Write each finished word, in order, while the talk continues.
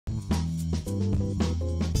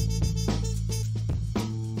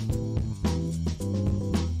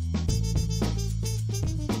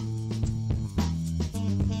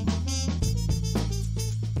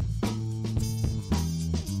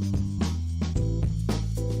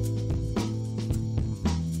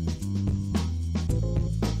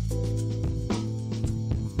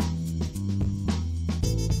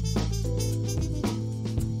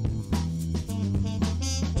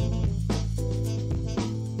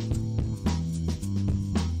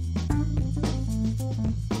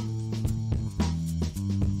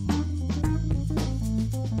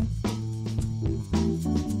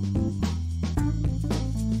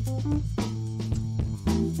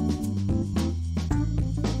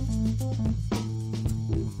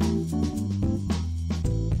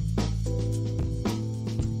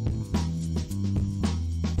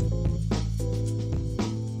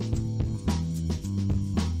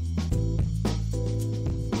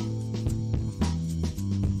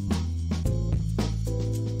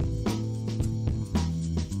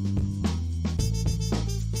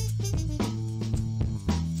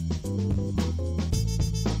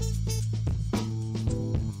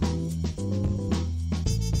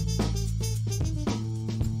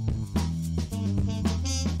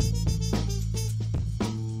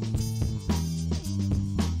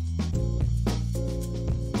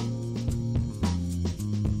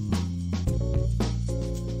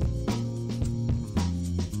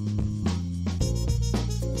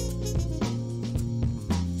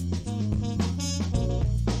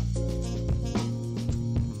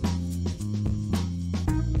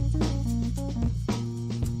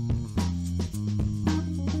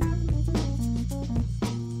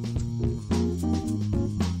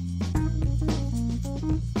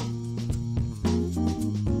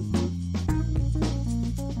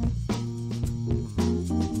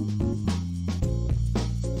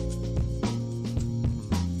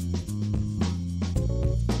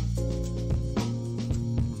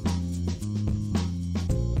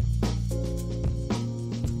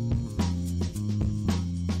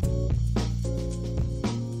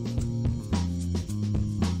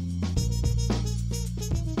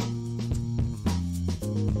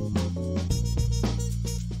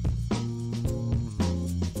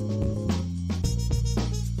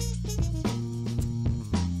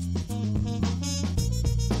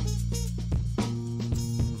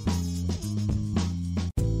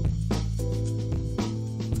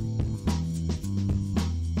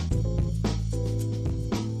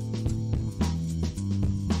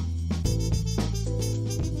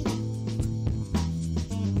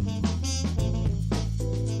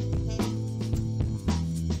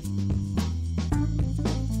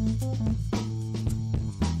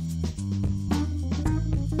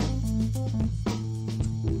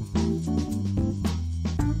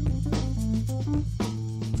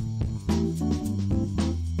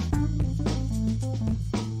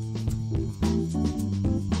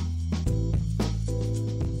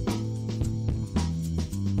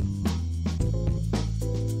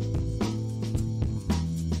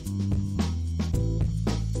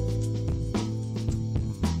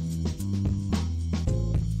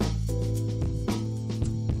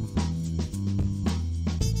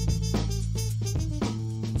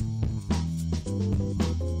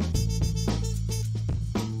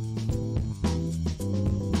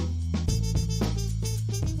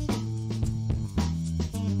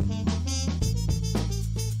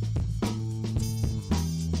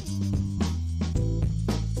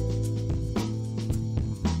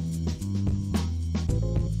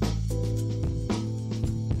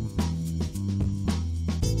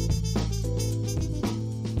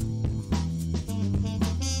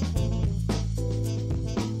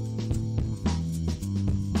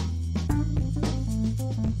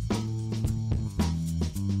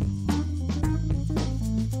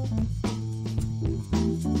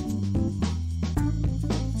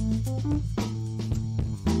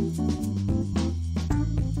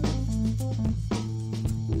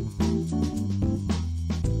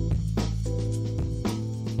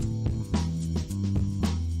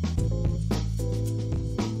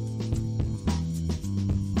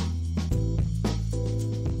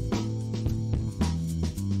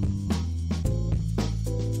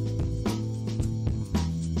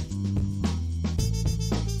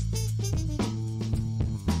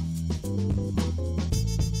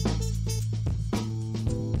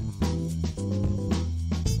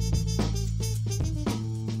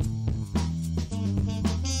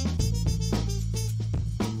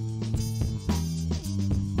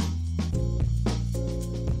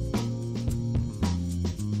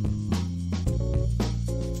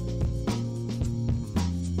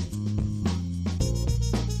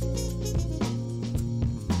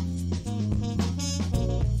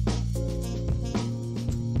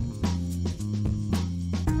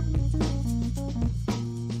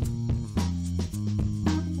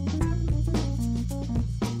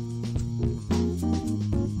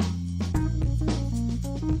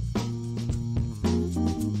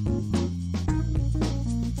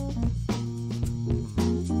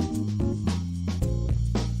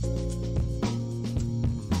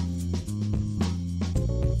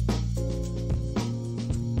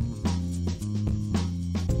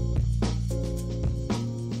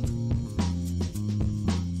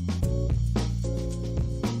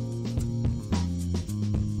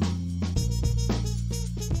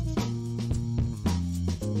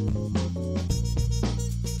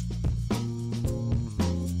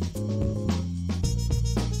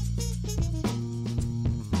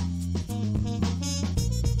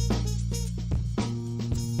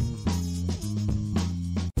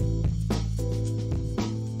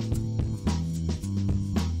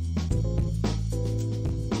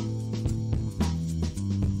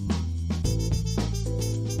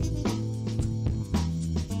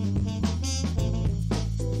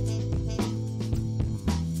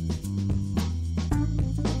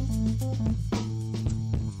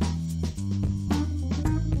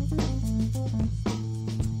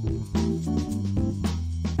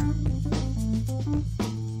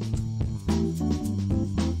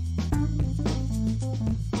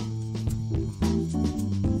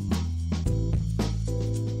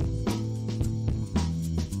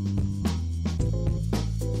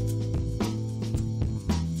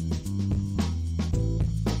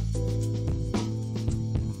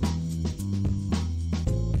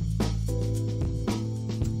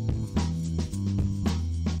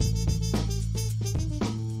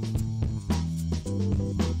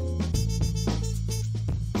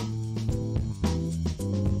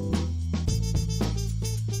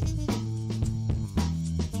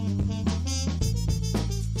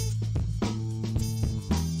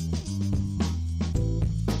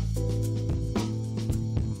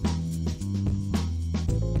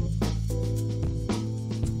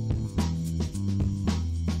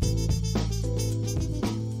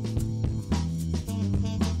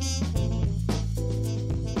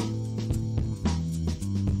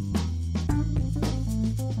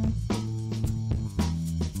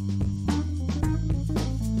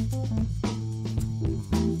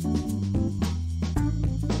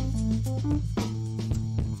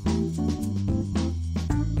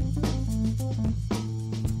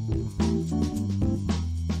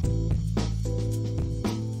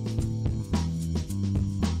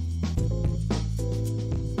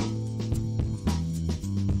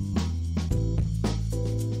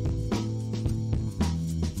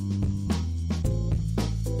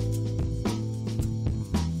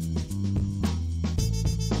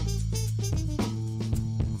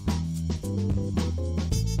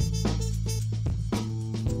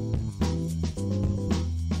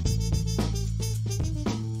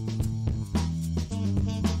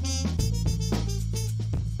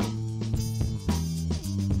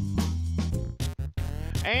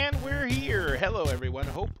And we're here. Hello, everyone.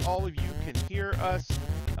 Hope all of you can hear us.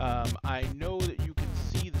 I know that you can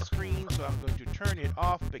see the screen, so I'm going to turn it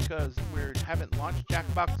off because we haven't launched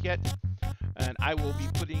Jackbox yet. And I will be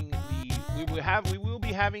putting we will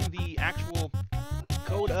be having the actual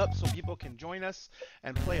code up so people can join us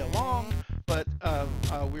and play along. But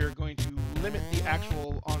we're going to limit the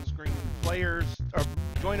actual on-screen players, or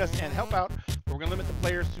join us and help out. We're going to limit the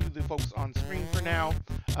players to the folks on screen for now,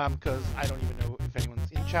 because I don't even know if anyone's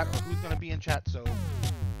in chat or who's going to be in chat, so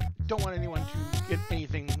don't want anyone to get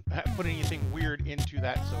put anything weird into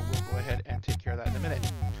that, so we'll go ahead and take care of that in a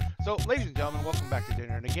minute. So, ladies and gentlemen, welcome back to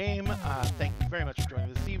Dinner and a Game. Thank you very much for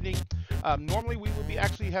joining this evening. Normally, we would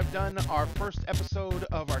actually have done our first episode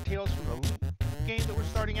of our Tales from the Loop game that we're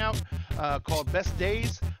starting out, called Best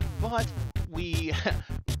Days, but we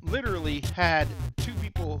literally had two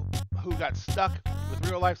people who got stuck with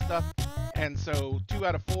real life stuff, and so 2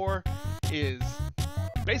 out of 4 is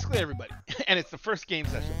basically everybody, and it's the first game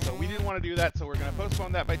session, so we didn't want to do that, so we're going to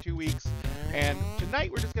postpone that by 2 weeks. And tonight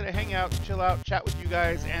we're just going to hang out, chill out, chat with you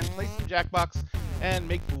guys, and play some Jackbox and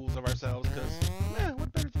make fools of ourselves, because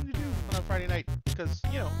what better thing to do on a Friday night, because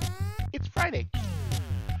it's Friday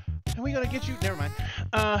and we gotta get you, never mind.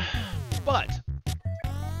 But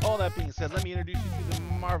all that being said, let me introduce you to the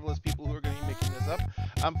marvelous people who are going to be making this up.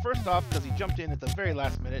 First off, because he jumped in at the very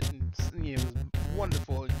last minute, and he was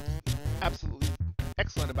wonderful and absolutely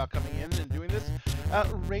excellent about coming in and doing this.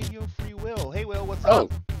 Radio Free Will. Hey, Will, what's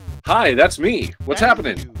up? Oh, hi, that's me. What's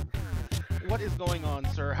happening? What is going on,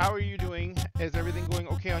 sir? How are you doing? Is everything going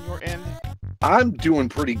okay on your end? I'm doing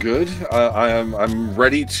pretty good. I'm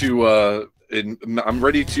ready to I'm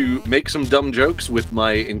ready to make some dumb jokes with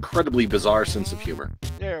my incredibly bizarre sense of humor.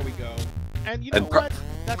 There we go. And you know what?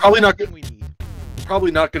 That's probably not we need.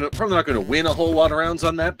 Probably not gonna win a whole lot of rounds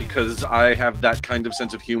on that, because I have that kind of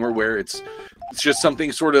sense of humor where it's just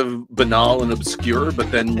something sort of banal and obscure,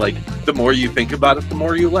 but then like the more you think about it, the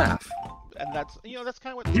more you laugh. And that's that's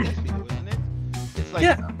kind of what it's supposed to be, isn't it? It's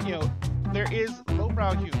like there is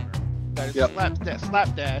lowbrow humor that is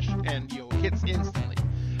slapdash and hits instantly.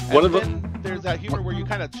 And then there's that humor where you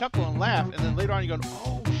kind of chuckle and laugh, and then later on you go,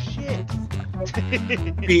 oh shit.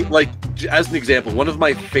 Like, as an example, one of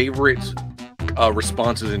my favorite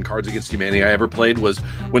responses in Cards Against Humanity I ever played was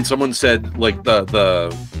when someone said, like,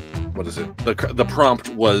 the prompt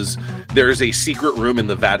was, there is a secret room in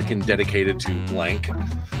the Vatican dedicated to blank.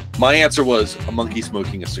 My answer was a monkey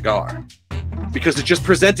smoking a cigar, because it just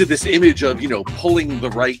presented this image of pulling the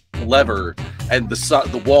right lever and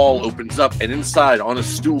the wall opens up, and inside on a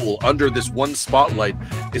stool under this one spotlight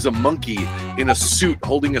is a monkey in a suit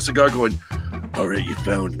holding a cigar going, all right, you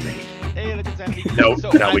found me. Hey, look at that. No, so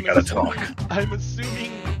now we gotta talk. I'm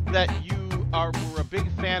assuming that you were a big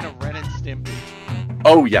fan of Ren and Stimpy.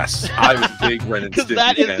 Oh yes, I was a big Ren and Stimpy fan.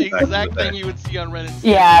 That is the exact thing you would see on Ren and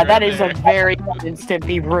Stimpy. Yeah, that is a very Ren and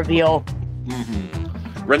Stimpy reveal.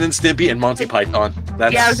 Mm-hmm. Ren and Stimpy and Monty Python.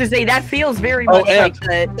 Yeah, I was gonna say that feels very much like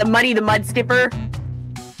the Muddy the Mud Skipper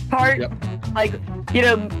part. Yep. Like,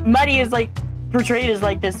 Muddy is like portrayed as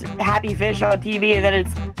like this happy fish on TV, and then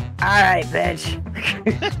it's alright, bitch.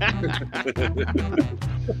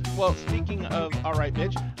 Well, speaking of alright,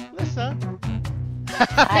 bitch, Lissa,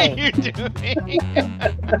 how are you doing?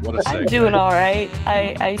 I'm doing alright.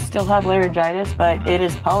 I still have laryngitis, but it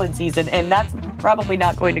is pollen season, and that's probably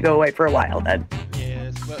not going to go away for a while then.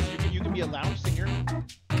 Yes, well, you can be a lounge singer.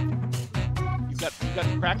 You've got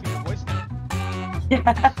the crack in your voice now.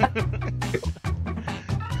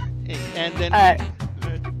 And then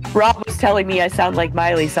Rob was telling me I sound like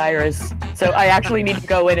Miley Cyrus, so I actually need to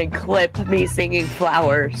go in and clip me singing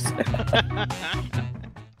Flowers.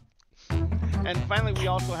 And finally, we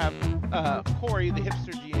also have Corey, the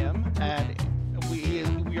hipster GM, and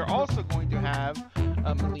we are also going to have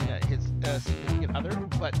Melina, his significant other,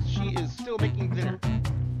 but she is still making dinner.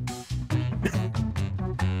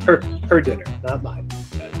 Her dinner, not mine.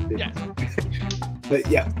 Yes. But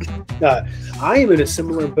yeah, I am in a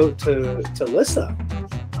similar boat to Lissa.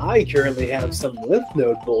 I currently have some lymph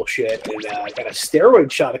node bullshit, and I got a steroid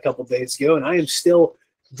shot a couple days ago, and I am still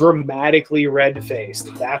dramatically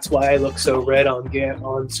red-faced. That's why I look so red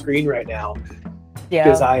on screen right now. Yeah,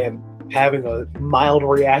 because I am having a mild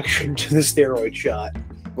reaction to the steroid shot.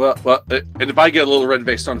 Well, and if I get a little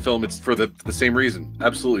red-faced on film, it's for the same reason.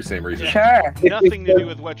 Absolutely same reason. Sure. Nothing to do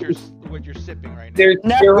with what you're sipping right now. There's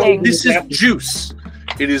nothing. This is juice.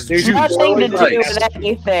 It is juice. Nothing to do with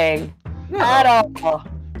anything at all.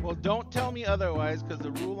 Well, don't tell me otherwise, because the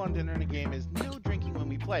rule on Dinner and a Game is no drinking when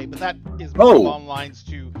we play. But that is more along lines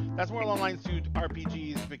to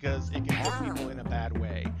RPGs, because it can hurt people in a bad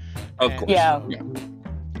way. Of course. Yeah.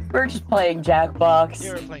 We're just playing Jackbox.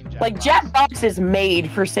 Yeah, we're playing Jackbox. Like Jackbox is made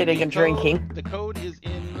for sitting and The code- drinking. The code is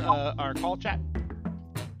in our call chat,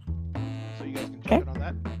 so you guys can check it on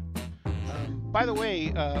that. By the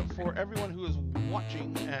way, for everyone who is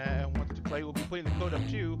watching and wants to play, we'll be putting the code up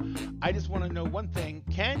too. I just want to know one thing: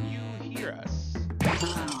 can you hear us?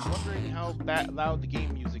 I'm wondering how loud the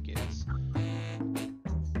game music is.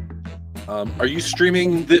 Are you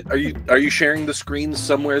streaming? Are you sharing the screen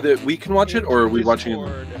somewhere that we can watch it, or are we watching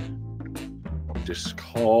it?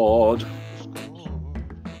 Discord.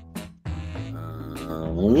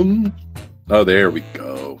 Oh, there we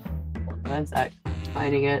go. One sec.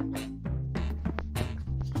 Finding it.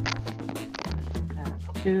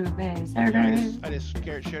 I just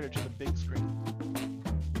shared it to the big screen.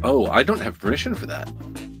 Oh, I don't have permission for that.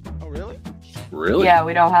 Oh, really? Really? Yeah,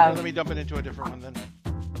 we don't have. Let me dump it into a different one then.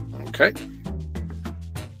 Okay.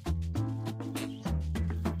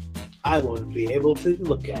 I want to be able to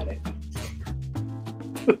look at it.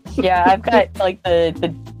 Yeah, I've got like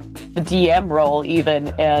the DM role even,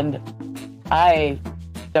 and I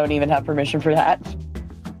don't even have permission for that.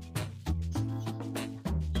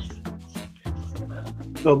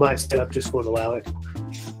 Oh, my setup just won't allow it.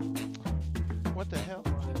 What the hell?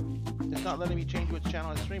 It's not letting me change which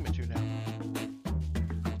channel I stream it to now.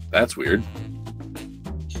 That's weird.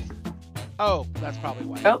 Oh, that's probably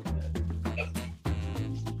why. Oh.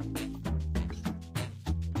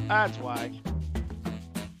 That's why.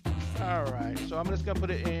 Alright, so I'm just gonna put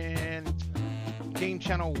it in Game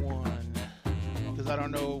Channel 1. Because I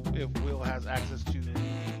don't know if Will has access to the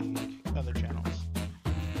other channels.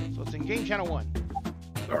 So it's in Game Channel 1.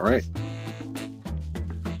 All right.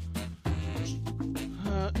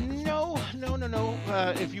 No.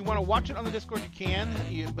 If you want to watch it on the Discord, you can,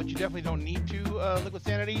 but you definitely don't need to, Liquid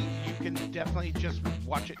Sanity. You can definitely just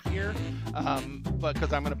watch it here. But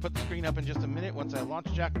because I'm going to put the screen up in just a minute once I launch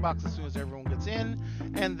Jackbox as soon as everyone gets in,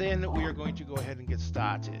 and then we are going to go ahead and get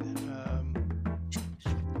started.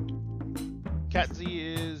 Cat Z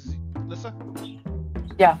is Lissa?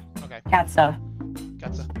 Yeah. Okay. Katsa.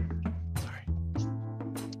 Sorry.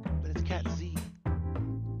 But it's Cat Z.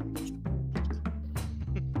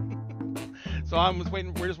 So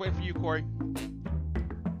we're just waiting for you, Corey.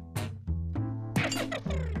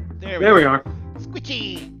 There we are.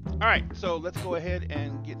 Squishy! Alright, so let's go ahead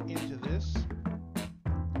and get into this.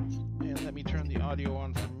 And let me turn the audio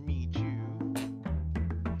on for me too.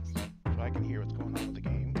 So I can hear what's going on with the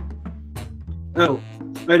game. Oh,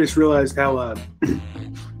 I just realized how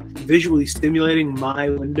visually stimulating my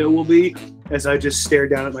window will be as I just stare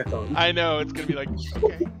down at my phone. I know, it's gonna be like,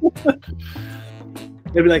 okay.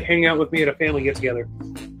 It'll be like hanging out with me at a family get-together.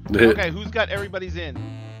 Okay, who's got everybody's in?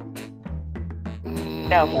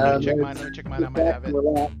 No. Let me check mine. I might have it.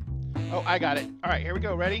 Oh, I got it. Alright, here we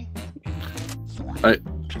go. Ready?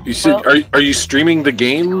 You said, are you streaming the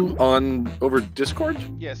game over Discord?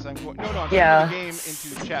 Yes, I'm going. No, I'm turning Yeah. the game into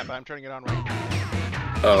the chat, but I'm turning it on right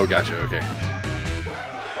now. Oh, gotcha. Okay.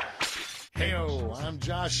 Heyo, I'm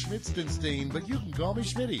Josh Schmitzenstein, but you can call me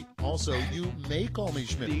Schmitty. Also, you may call me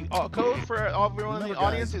Schmitty. The code for everyone in the Remember,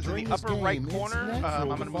 audience guys, is in during the this upper right game, it's corner. natural I'm to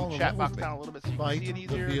going to fall move in chat love box with down a little bit so you can Fight see it the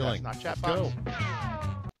easier. feeling. That's not chat Go. box.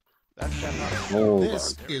 That's chat box. Hold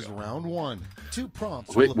This on. is round one. 2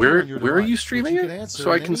 prompts. Wait, will appear where on your are you device, streaming which you it? answer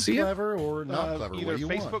So I in can any see it? clever or not clever Either way you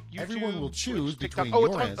Facebook, want. YouTube, Everyone will choose Twitch, between TikTok. Oh,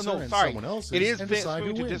 your it's answer no, and sorry. someone else's It is and decide through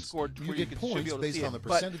who to wins. Discord You where get you should be points able to based see on the it.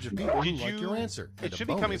 percentage of But people who did like your answer. It And should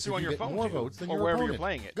a be coming bonus through if on you your get phone more too, votes than or your wherever you're opponent.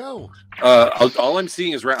 playing it. Go. All I'm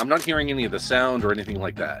seeing is I'm not hearing any of the sound or anything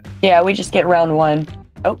like that. Yeah, we just get round one.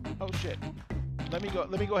 Oh shit. Let me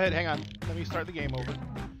go ahead. Hang on. Let me start the game over.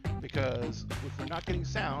 Because if we're not getting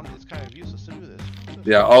sound, it's kind of useless to do this.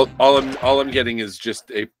 Yeah, all I'm getting is just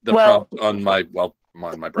the prompt on my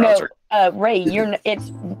browser. No, Ray,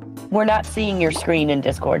 we're not seeing your screen in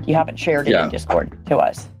Discord. You haven't shared it in Discord to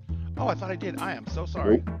us. Oh, I thought I did. I am so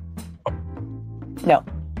sorry. No.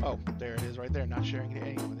 Oh, there it is right there. Not sharing it to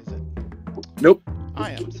anyone, is it? Nope.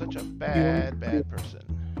 I am such a bad person.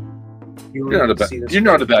 You're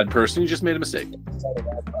not a bad person. You just made a mistake.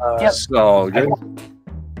 Yep. So good.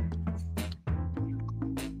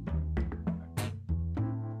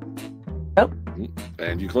 Nope.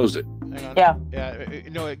 And you closed it. Hang on. Yeah. Yeah.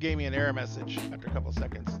 It gave me an error message after a couple of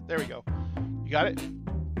seconds. There we go. You got it?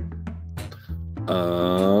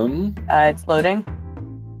 It's loading.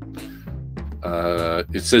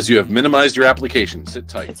 It says you have minimized your application. Sit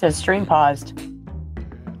tight. It says stream paused.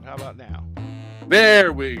 And how about now?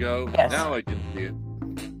 There we go. Yes. Now I can see it.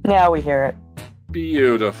 Now we hear it.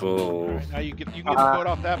 Beautiful. All right, now you can get the code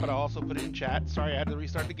off that, but I'll also put it in chat. Sorry, I had to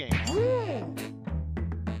restart the game.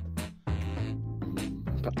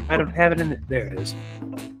 I don't have it in there. It is.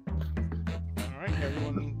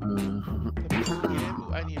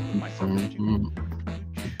 I need to move myself into.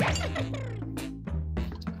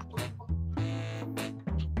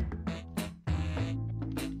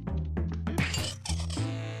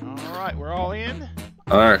 All right, we're all in.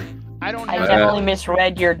 All right. I don't I have. definitely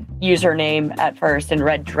misread your username at first and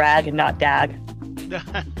read drag and not dag.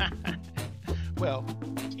 Well,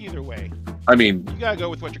 either way, I mean, you gotta go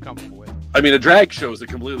with what you're comfortable with. a drag show is a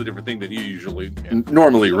completely different thing than you usually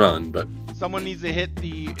normally run, but Someone needs to hit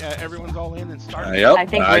the everyone's all in and start. yep, I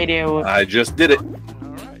think we do. I just did it. All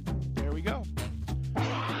right, there we go.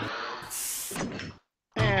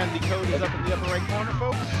 And the code is up in the upper right corner,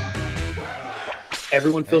 folks.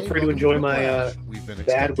 Everyone, feel Hey, free to welcome enjoy the my class. We've been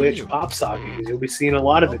Bad expecting Witch you. pop socket because you'll be seeing a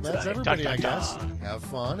lot of Well, it that's tonight. everybody, I Dun, dun, guess. dun. Have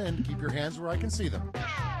fun and keep your hands where I can see them.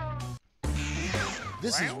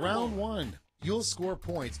 This is round one. You'll score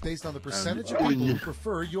points based on the percentage of people who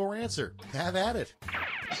prefer your answer. Have at it.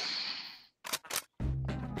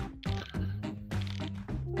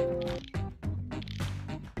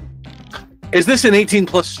 Is this an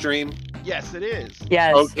 18+ stream? Yes, it is.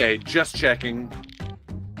 Yes. Okay, just checking.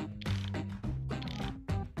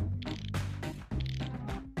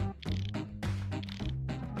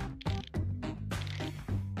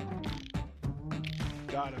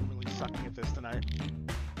 God, I'm really sucking at this tonight.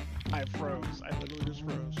 I froze. I literally just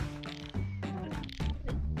froze.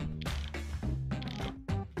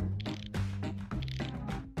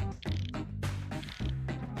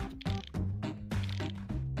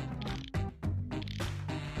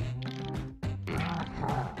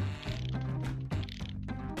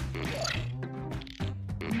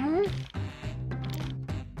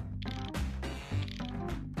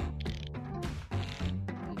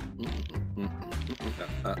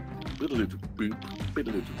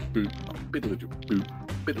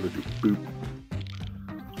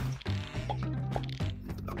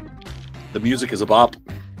 The music is a bop.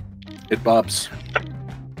 It bops.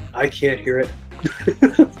 I can't hear it.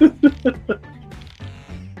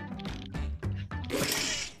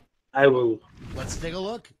 I will. Let's take a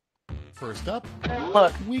look. First up,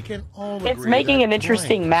 Look, we can all it's agree making that an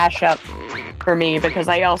interesting mashup for me because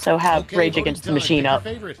I also have Okay, Rage voting Against the time. Machine Pick your up.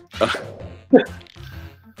 favorite.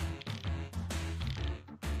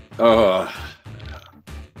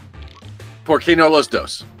 Por qué no los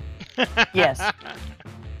dos? Yes.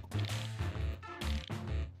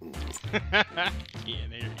 Yeah,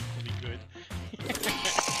 they're equally good.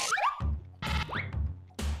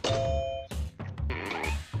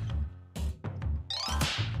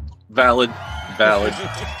 Valid. Valid.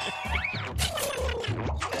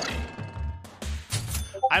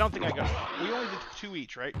 I don't think I got. We only did 2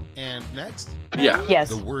 each, right? And next, Yeah. Yes.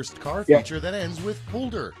 the worst car Yeah. feature that ends with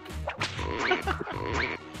Holder.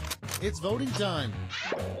 It's voting time.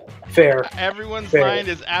 Fair. Everyone's Fair. mind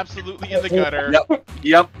is absolutely in the gutter. Yep.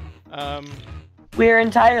 Yep. We're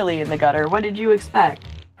entirely in the gutter. What did you expect?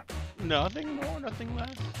 Nothing more, nothing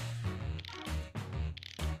less.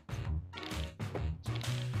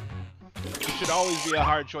 It should always be a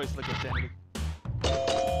hard choice like a sanity.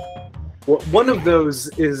 Well, one of those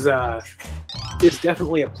is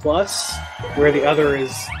definitely a plus, where the other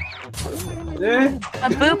is. A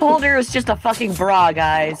boob holder is just a fucking bra,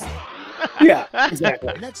 guys. Yeah,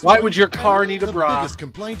 exactly. Next Why up, would your car need a the bra? biggest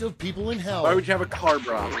complaint of people in hell. Why would you have a car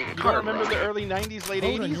bra? You don't remember the early 90s, late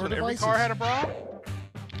Vote on 80s your when every devices. car had a bra?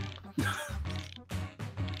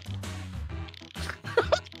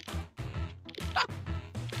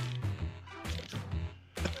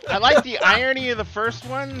 I like the irony of the first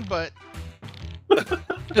one, but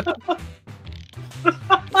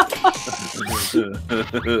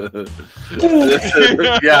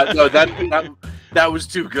Yeah, no, that was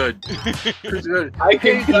too good. I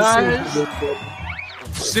can Hey, guys. consider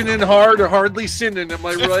Sinning hard or hardly sinning, am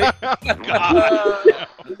I right?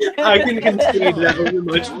 I can concede that was a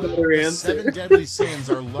much better The answer. 7 deadly sins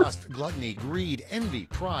are lust, gluttony, greed, envy,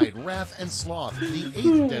 pride, wrath, and sloth. The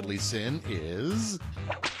 8th deadly sin is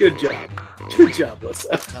Good job. Good job,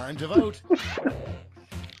 Lissa. time to vote.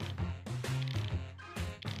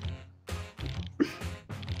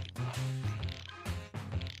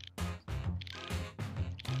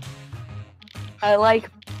 I like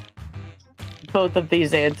both of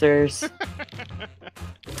these answers.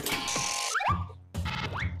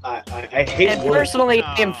 I hate And words. personally,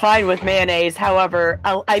 I'm fine with mayonnaise. However,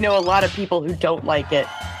 I know a lot of people who don't like it,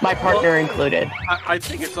 my partner included. I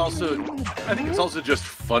think it's also just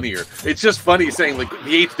funnier. It's just funny saying like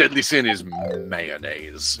the 8th deadly sin is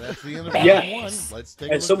mayonnaise. That's the end of Yeah. round one. Let's take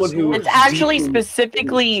a As look at someone who- the It's scores. actually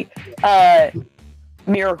specifically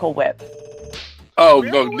Miracle Whip. Oh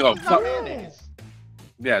Miracle no, Whip is not fuck. mayonnaise.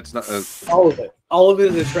 Yeah, it's not. All of it. All of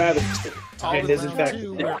it is a travesty. all And the is in fact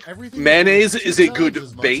Mayonnaise is a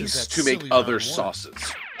good base to make other sauces.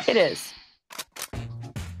 It is.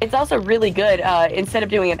 It's also really good. Instead of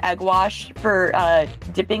doing an egg wash for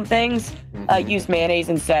dipping things, use mayonnaise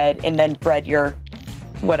instead, and then bread your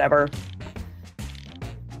whatever.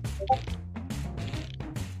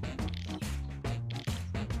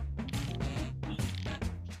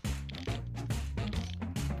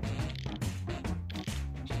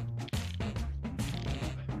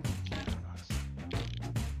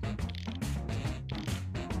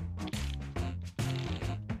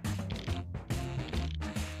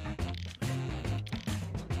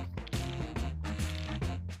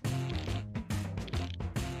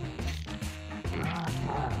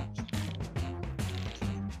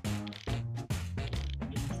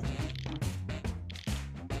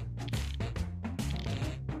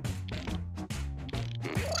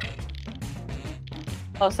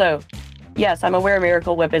 Also, yes, I'm aware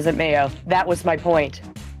Miracle Whip isn't mayo. That was my point.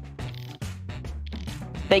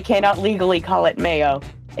 They cannot legally call it mayo.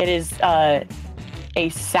 It is a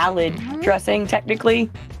salad dressing, technically.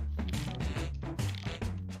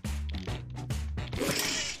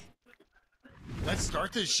 Let's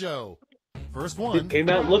start this show. First one. It came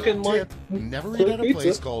out looking like never eat at a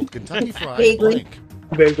place called Kentucky Fried Vaguely.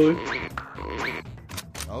 Blank. vaguely.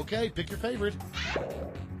 Okay, pick your favorite.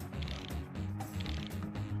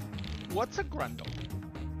 What's a grundle?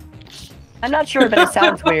 I'm not sure, but it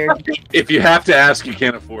sounds weird. If you have to ask, you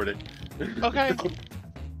can't afford it. Okay.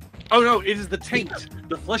 Oh no, it is the taint,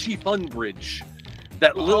 the fleshy fun bridge.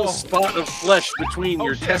 That little spot of flesh between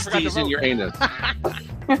your shit, I forgot to testes and vote. your anus.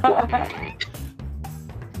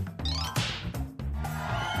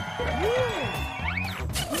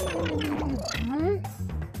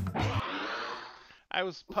 I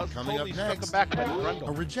was Coming up totally struck next, aback by the a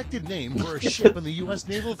grundle. rejected name for a ship in the U.S.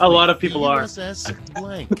 Naval Fleet. A lot of people the are. USS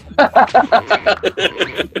Blank.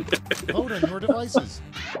 Vote on your devices.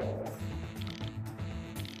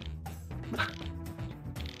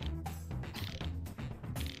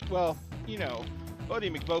 Well, you know, Bodie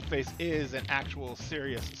McBoatface is an actual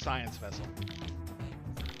serious science vessel.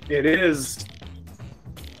 It is.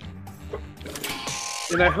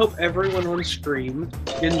 And I hope everyone on stream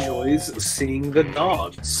enjoys seeing the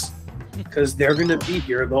dogs. Because they're going to be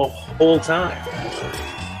here the whole time.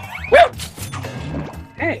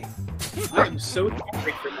 Hey, I'm so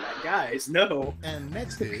sorry for that, guys. No. And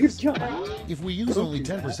next Good is, job. if we use only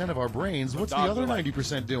 10% of our brains, what's the Dogs other are like-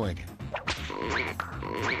 90% doing?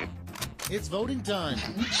 It's voting time.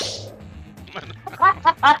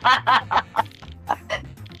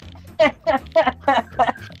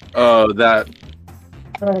 Oh, that.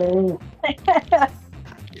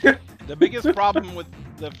 The biggest problem with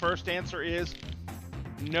the first answer is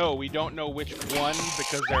no, we don't know which one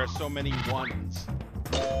because there are so many ones.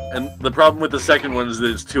 And the problem with the second one is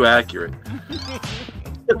that it's too accurate.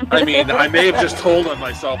 I mean, I may have just told on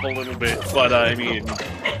myself a little bit, but I mean.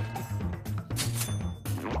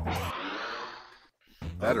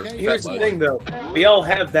 Better. Okay, Here's the thing, though. We all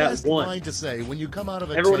have that Best one. line to say when you come out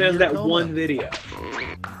of a Everyone has 10-year that coma. one video.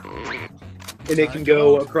 And it can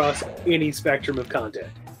go across any spectrum of content.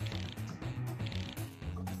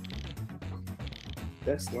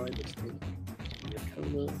 Best line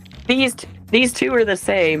is These two are the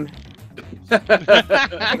same.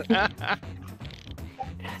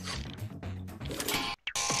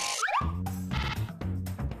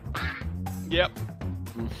 Yep.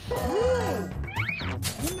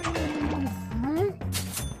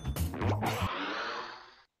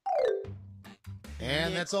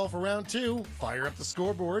 And that's all for round two. Fire up the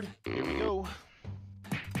scoreboard. Here we go.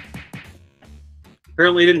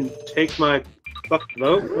 Apparently didn't take my fuck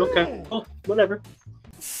vote. Okay. Oh, whatever.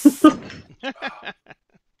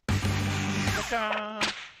 Ta-da.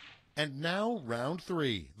 And now round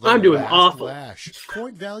three. I'm doing last awful. Lash.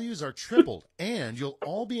 Point values are tripled, and you'll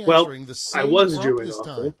all be Well, answering the same I was prompt doing this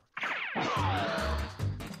awful. time.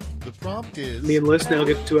 The prompt is Me and Liz now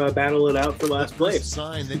get to battle it out for last first place.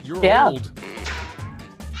 sign that you're Yeah. old.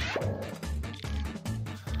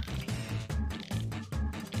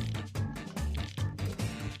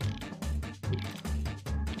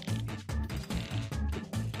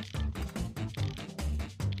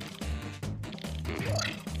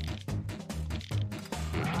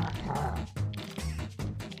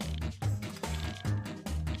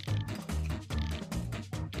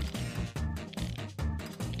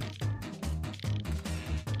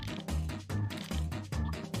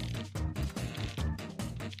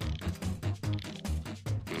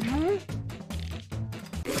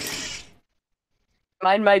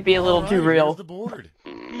 Mine might be a little All too right, real. here's the board.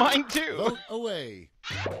 Mine too. Vote away.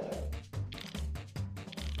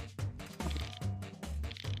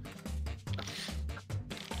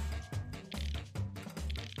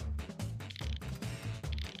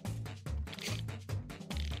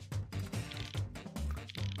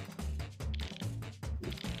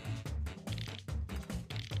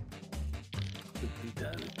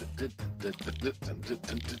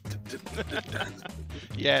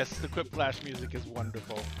 Yes, the Quiplash music is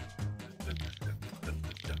wonderful.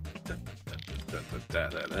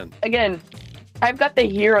 Again, I've got the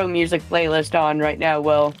hero music playlist on right now,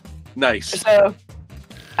 Will. Nice. So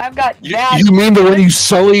I've got that. You mean the one you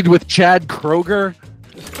sullied with Chad Kroger?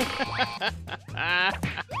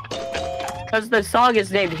 Because the song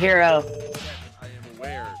is named Hero. I am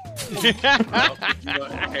aware.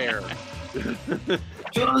 Hair.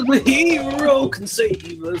 Just the hero can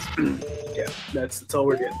save us. Yeah, that's all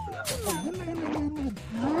we're getting for that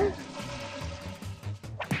one.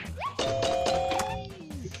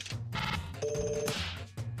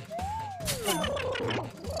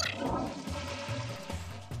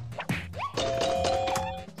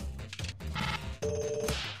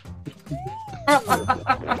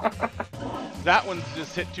 That one's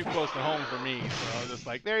just hit too close to home for me, so I was just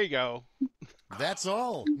like, there you go. That's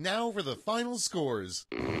all. Now for the final scores.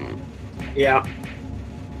 Yeah.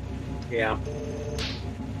 Yeah.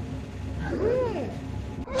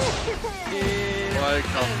 Like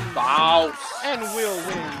a mouse. And Will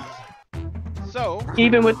wins. So,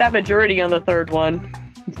 Even with that majority on the third one.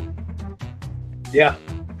 Yeah.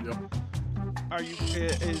 are you?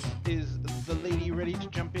 Is the lady ready to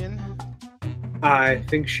jump in? I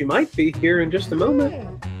think she might be here in just a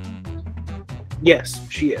moment. Yes,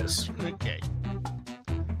 she is. Okay.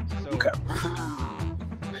 So Okay.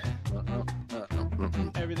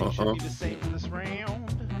 everything should be the same for this round.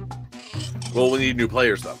 Well, we need new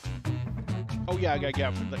players though. Oh yeah, I gotta get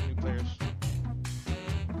out for like new players.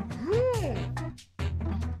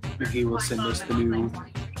 He will send us the new.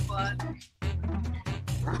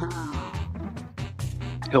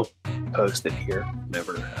 He'll post it here.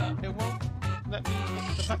 Never. It won't let me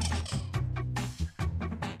hit the button.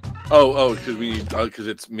 Oh, because we need because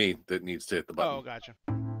it's me that needs to hit the button. Oh, gotcha.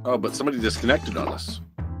 Oh, but somebody disconnected on us.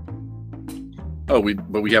 Oh,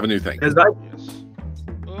 but we have a new thing. As I Yes.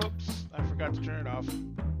 Oops, I forgot to turn it off.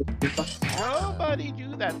 Nobody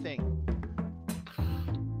do that thing.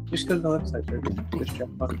 just go to the website, sir. Just check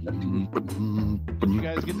on it. You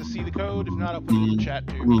guys get to see the code. If not, I'll put it in the chat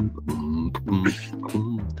too.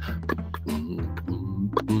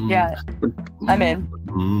 Yeah, I'm in.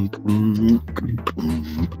 I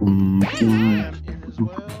am in as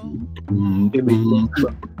well. Give me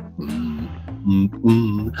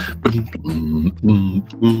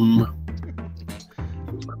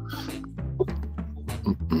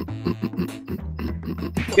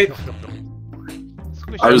Okay.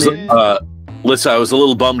 Squish I was it in. Listen, I was a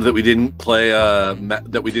little bummed that we didn't play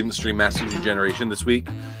that we didn't stream Master Generation this week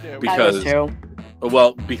There we because- go. I was too.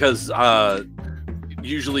 well, because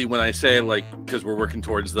usually when I say like because we're working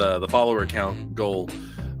towards the follower count goal,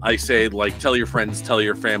 I say like tell your friends, tell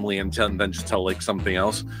your family, and then just tell like something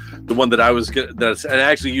else. The one that I was and I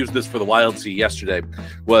actually used this for the Wild Sea yesterday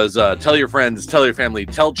was tell your friends, tell your family,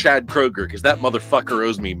 tell Chad Kroger because that motherfucker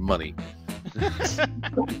owes me money.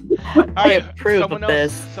 All I right, approve someone of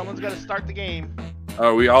else. this. Someone's got to start the game.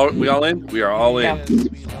 Are we all in? We are all in. Yeah. Yes,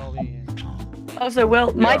 we all in. Also,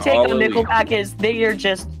 Will, my Yeah, take all on elite. Nickelback is they are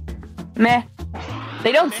just meh.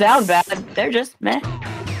 They don't sound bad. They're just meh.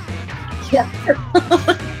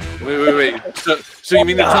 Wait. So you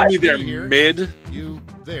mean to tell me they're Here. mid? You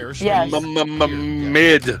there? Yes.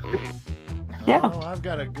 Mid. Yeah. Oh, I've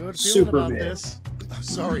got a good feeling Super about mid. this.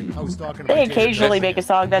 Sorry, I was talking. They about Taylor occasionally Swift. make a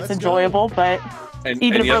song that's Let's go. enjoyable, but And,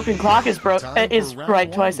 even and a yet- broken clock is Time for round right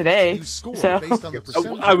one. twice a day. You score So based on the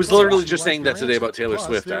percentage I was of literally correct just saying that today about Taylor Plus,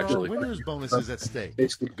 Swift, there are actually. winners bonuses at stake.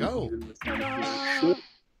 Basically, Go.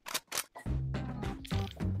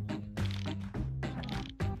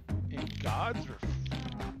 In God's ref-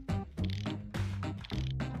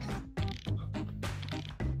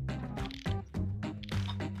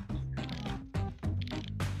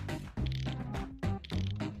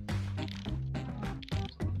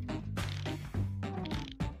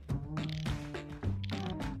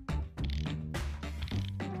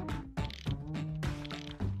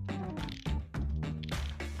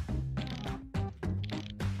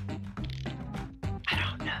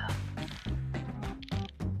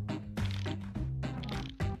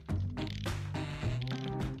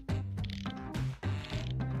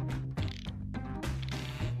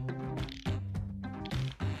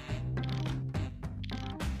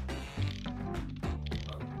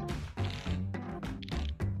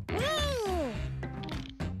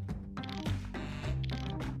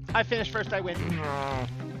 I finished first. I win.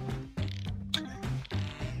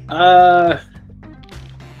 Uh,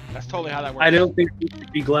 That's totally how that works. I don't think we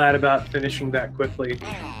should be glad about finishing that quickly.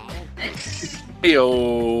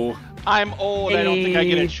 Heyo. I'm old. I don't think I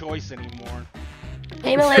get a Hey. choice anymore.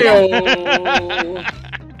 Hey, Melina.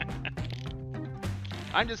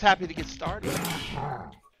 I'm just happy to get started.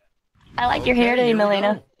 I like your hair today,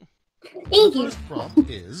 Melina. Thank you. First prompt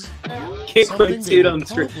is Can't quite see it on the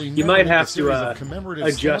screen. You might have to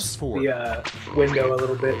adjust the window a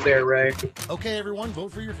little bit there, Ray. Okay, everyone,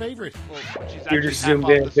 vote for your favorite. Well, she's You're actually just half zoomed off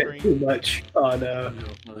in a the bit screen. too much on.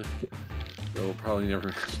 They'll probably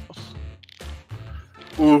never.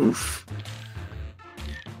 Oof.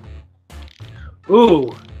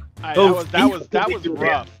 Ooh. That was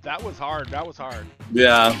rough. That was hard. That was hard.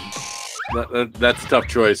 Yeah. That's a tough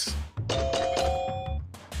choice.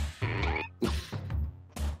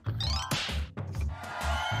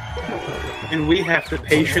 And we have to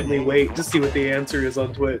patiently wait to see what the answer is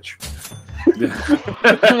on Twitch. Next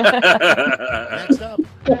up,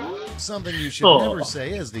 something you should never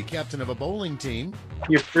say as the captain of a bowling team.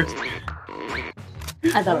 Your first.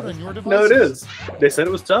 I thought Vote on your No, it devices. is. They said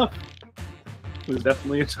it was tough. It was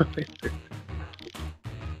definitely a tough answer.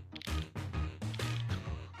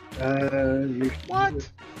 What?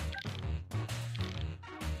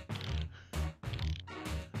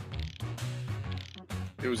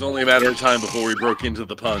 It was only a matter of time before we broke into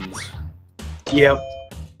the puns. Yep.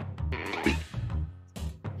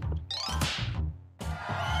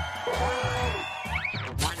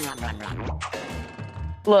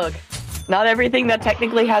 Look, not everything that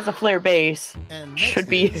technically has a flare base And should next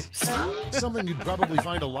be is used. something you'd probably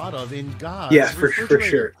find a lot of in God's Yeah, for refrigerator.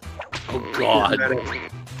 sure. Oh God.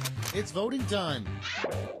 It's voting time.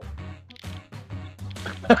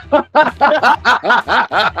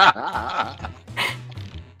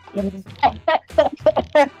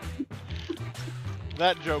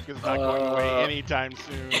 That joke is not going away anytime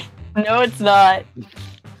soon. No, it's not.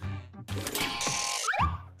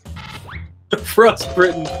 Frost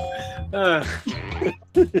Britain.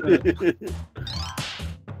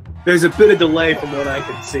 There's a bit of delay from what I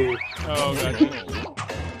can see. Oh, gotcha.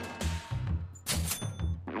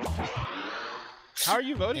 How are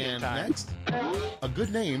you voting And this time? next, a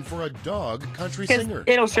good name for a dog country Because singer.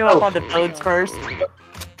 it'll show up on the votes first.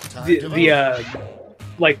 Time The, to the vote.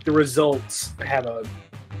 like the results have a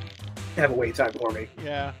wait time for me.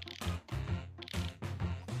 Yeah.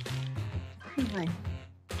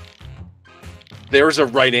 There's a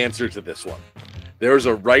right answer to this one. There's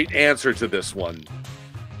a right answer to this one.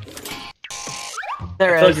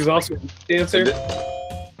 There I thought is. you also answer.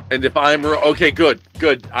 And if I'm okay, good.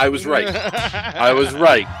 I was right. I was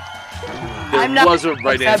right. There I'm not was a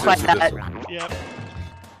right upset answer by to that. this one. Yep.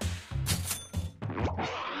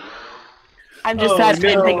 I'm just Oh, sad I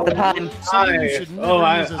didn't think of the no. time. Something you should never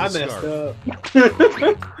I use as a messed scarf. up.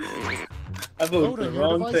 I Vote voted for on the your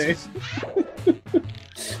wrong thing. devices.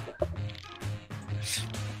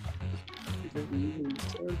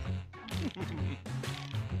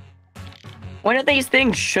 One of these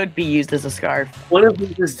things should be used as a scarf. One of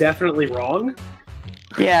these is definitely wrong.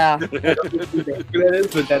 Yeah. I don't know who that is,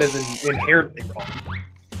 but that is inherently wrong.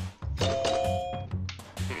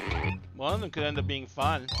 One of them could end up being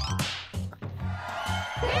fun.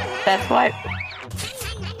 That's why.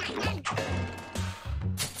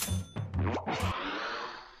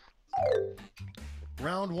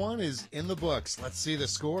 Round one is in the books. Let's see the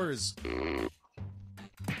scores.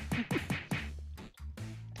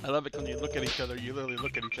 I love it when you look at each other. You literally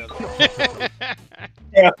look at each other.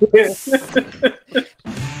 Yeah.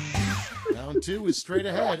 Round two is straight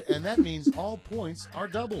ahead, and that means all points are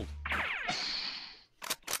doubled.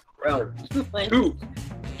 Round 2.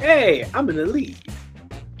 Hey, I'm in the lead.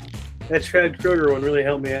 That Chad Kroger one really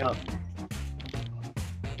helped me out.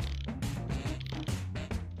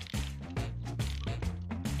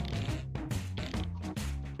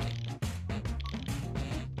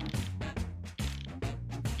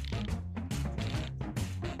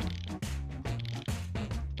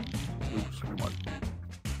 Oops, come on.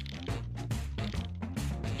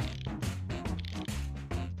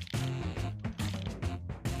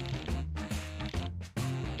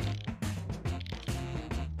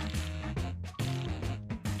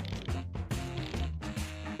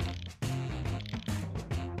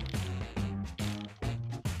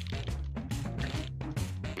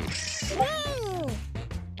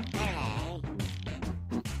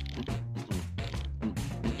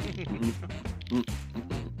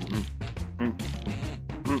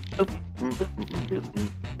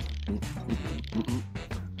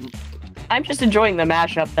 I'm just enjoying the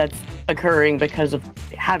mashup that's occurring because of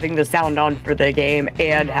having the sound on for the game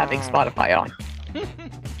and having Spotify on.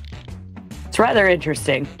 It's rather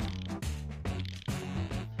interesting.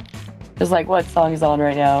 Just like what song is on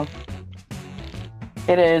right now?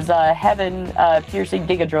 It is Heaven Piercing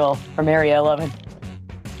Gigadrill from Area 11.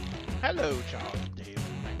 Hello, Charles Davis.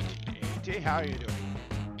 GT, how are you doing?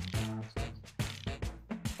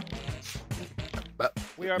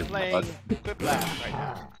 We are playing Quiplash right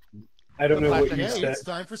now. I don't know what you Okay, said. it's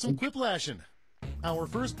time for some quiplashing. Our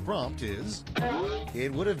first prompt is,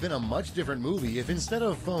 it would have been a much different movie if instead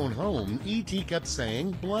of phone home, E.T. kept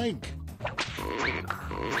saying blank.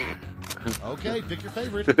 Okay, pick your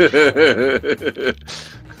favorite.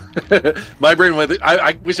 My brain went.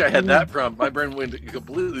 I wish I had that prompt. My brain went a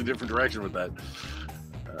completely different direction with that.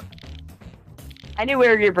 I knew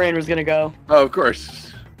where your brain was gonna go. Oh, of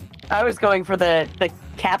course. I was going for the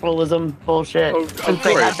capitalism bullshit. Oh, of since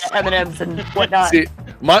they had course. the M&Ms and whatnot. See,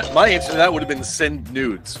 my answer to that would have been send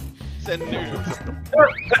nudes. Send nudes.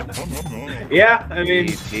 Yeah, I mean,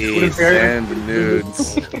 E.T. send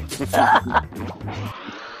nudes.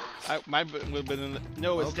 Mine would have been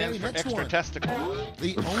no. It Okay, stands for next extra one. testicle.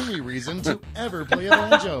 The only reason to ever play a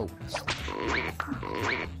banjo.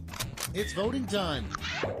 It's voting time.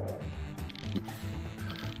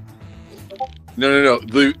 No.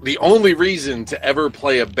 The only reason to ever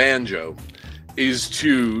play a banjo is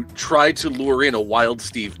to try to lure in a wild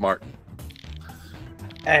Steve Martin.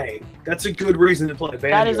 hey, that's a good reason to play banjo.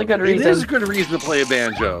 That is a good It reason. is a good reason to play a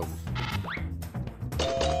banjo.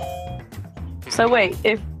 So wait,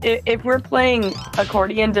 if we're playing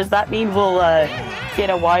accordion, does that mean we'll get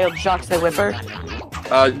a wild Jacques the Whipper?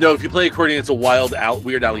 No, if you play accordion, it's a Weird Al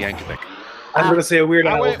Yankovic. I'm going to say a Weird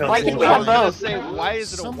Al. Why Why can't we I have was gonna both? say, why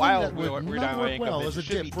is it a Something wild that would Weird not Al work well Yankovic? as a It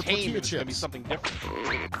should dip be for tame. tortilla It's gonna be chips. something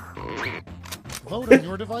different. Vote on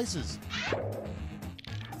your devices.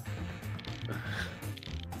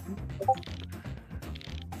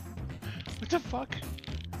 What the fuck?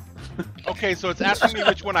 Okay, so it's asking me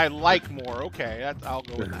which one I like more. Okay, I'll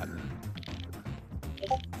go with that.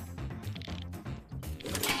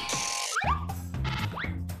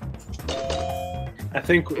 I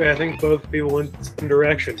think both people went the same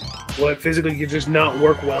direction. What physically could just not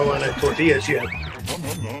work well on a tortilla chip.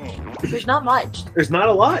 There's not much. There's not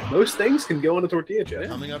a lot. Most things can go on a tortilla chip.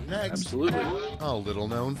 Coming up next, Absolutely. a little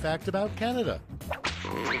known fact about Canada.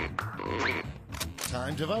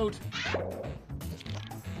 Time to vote.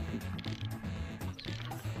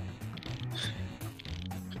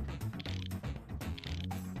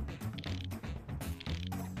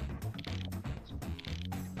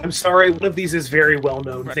 I'm sorry, one of these is very well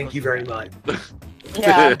known. Thank you very much.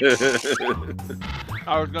 Yeah.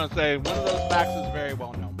 I was gonna say one of those facts is very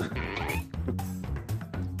well known.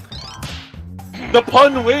 The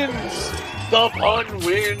pun wins! The pun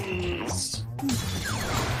wins!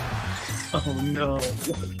 Oh no.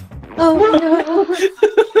 Oh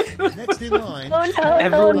no. Next in line, Oh no!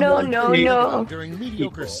 Everyone No! wants No! to be- No! during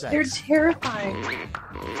mediocre They're sex. terrifying.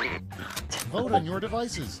 Vote on your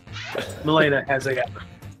devices. Milena has a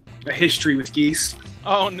history with geese.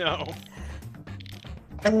 Oh no.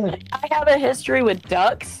 I have a history with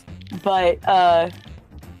ducks, but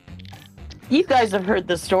you guys have heard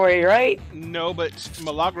the story, right? No, but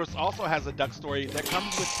Milagros also has a duck story that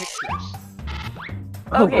comes with pictures.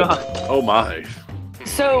 Okay. God. Oh my.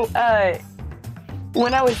 So,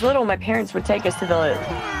 when I was little, my parents would take us to the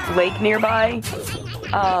lake nearby,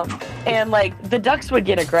 and like the ducks would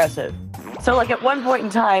get aggressive. So, like at one point in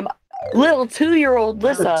time, little 2-year-old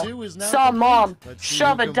Lissa Two is now saw complete. mom Let's see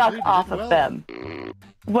shove who a duck completed off it of well. them.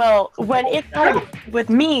 Well, when it started with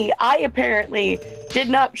me, I apparently did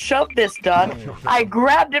not shove this duck. I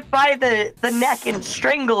grabbed it by the neck and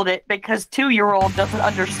strangled it because 2-year-old doesn't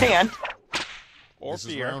understand. Or This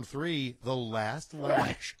is fear. round 3, the last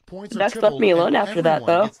lash. Points are Ducks left tripled, me alone and after that,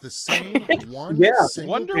 everyone though. gets the same one Yeah.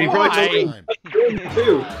 single Wonder point why. time.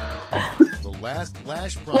 Two. The last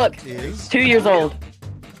lash Look, prompt is 2 years old.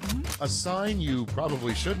 a sign you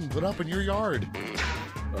probably shouldn't put up in your yard.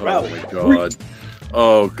 Oh Wow. my god.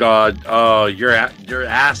 Oh god. Oh, you're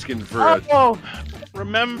asking for a. Oh,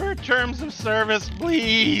 Remember terms of service,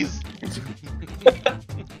 please.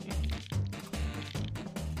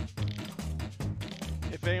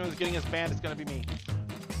 If anyone's getting us banned, it's gonna be me.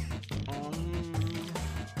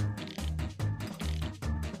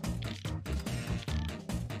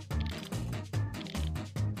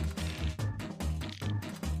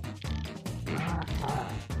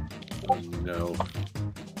 No.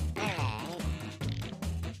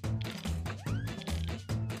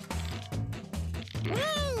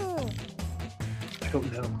 I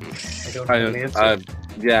don't know. I don't have an answer.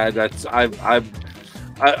 Yeah, that's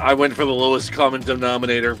I went for the lowest common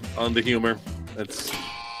denominator on the humor. That's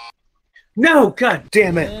No, god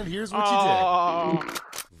damn it. And here's what you Oh, did.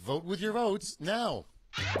 Vote with your votes now.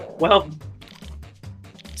 Well,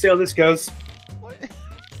 see how this goes. what?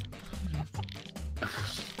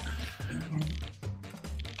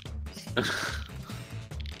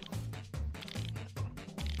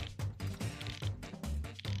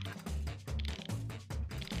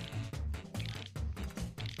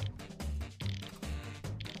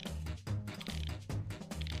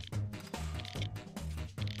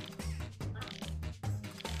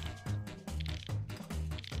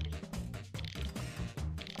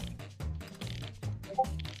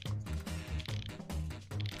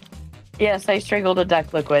 Yes, I strangled a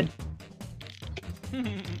duck liquid.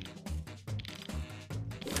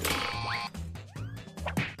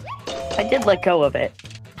 I did let go of it.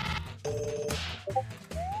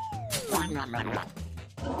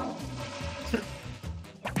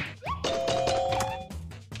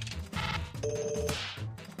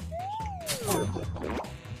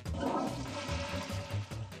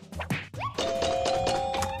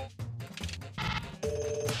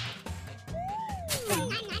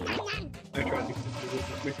 I tried to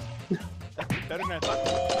confuse it. Better than I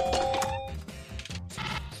thought.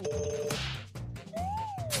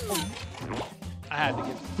 I had to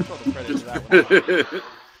throw the credit to that one.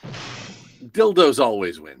 Dildos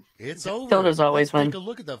always win. It's over. Dildos always Let's win. take a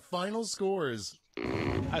look at the final scores.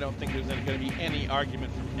 I don't think there's going to be any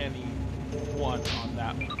argument from anyone on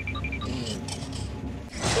that one.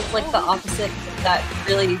 It's like the opposite of that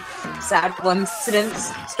really sad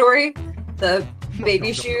coincidence story. The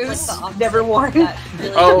baby shoes never worn. That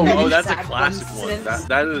really Oh, that's a sad classic one. coincidence.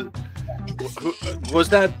 That is. Was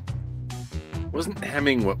that? Wasn't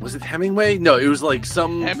Hemingway? Was it Hemingway? No, it was like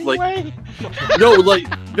some Hemingway?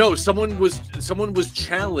 like no. Someone was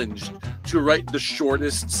challenged to write the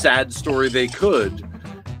shortest sad story they could,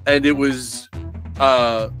 and it was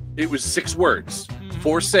 6 words.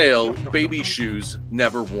 For sale, baby shoes,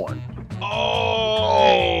 never worn.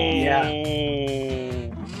 Oh, Yeah.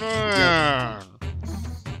 Man.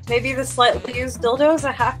 Maybe the slightly used dildo is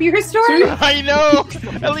a happier story. I know.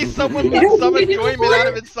 At least someone got some enjoyment out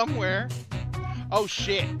of it somewhere. Oh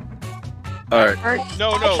shit. All right. Or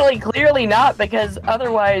No, no. actually, clearly not, because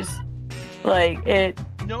otherwise, like, it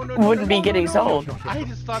No, wouldn't be getting sold. I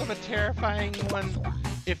just thought of a terrifying one.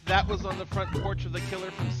 If that was on the front porch of the killer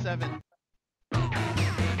from 7.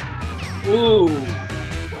 Ooh,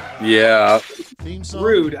 Yeah. Theme song.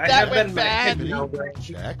 rude. I That have that went in my head bad. now, Greg.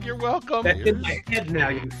 Check. You're welcome. That's in my head now,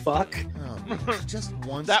 you fuck. Oh, just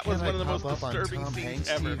once. That was can one I of the most pop up on disturbing Tom scenes Hanks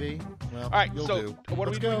ever. TV? Well, All right, you'll so do. what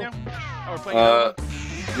are we Let's doing go. now? Oh, we're playing another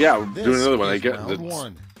one? Yeah, we're This doing another one. I is get round that's-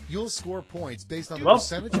 one. You'll score points based on the Well.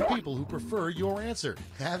 percentage of people who prefer your answer.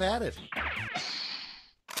 Have at it.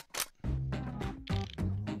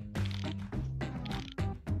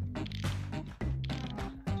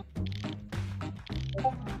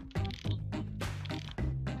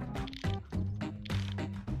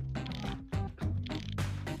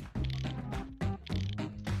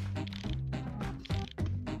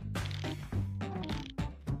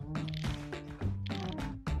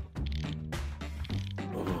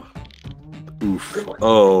 Oof.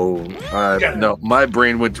 Oh, no. My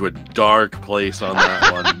brain went to a dark place on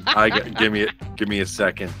that one. Give me a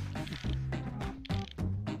second.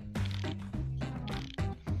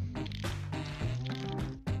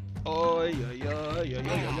 Oi, oi, oi, oi,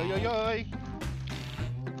 oi, oi, oi, oi.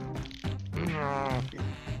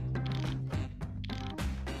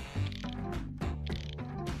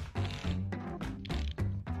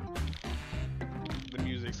 The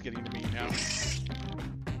music's getting to me now.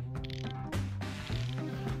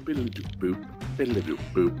 Biddle-a-doo-boop,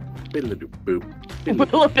 biddle-a-doo-boop, biddle-a-doo-boop,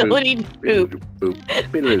 Ability to poop.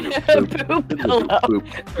 biddle-a-doo-boop, biddle-a-doo-boop, Poop pillow.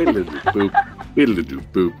 biddle-a-doo-boop,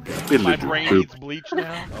 biddle-a-doo-boop, My brain biddle-a-doo-boop. needs bleach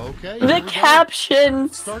now. Okay. The here we go.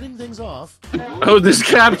 captions. Starting things off. Oh, there's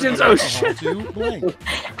captions. Oh alcohol shit. to blank. No,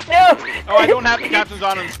 Oh, I don't have the captions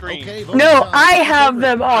on the screen. Okay, voting no, time. I have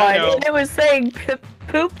them I on, know. and it was saying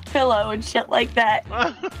poop pillow and shit like that.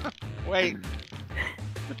 Wait.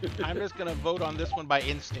 I'm just gonna vote on this one by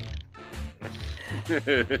instinct.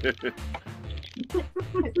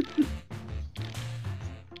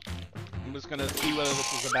 I'm just gonna see whether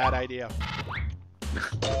this is a bad idea.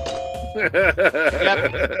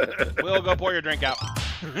 Will, go pour your drink out.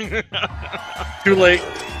 Too late.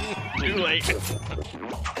 Too late.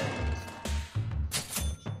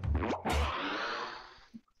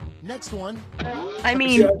 Next one. I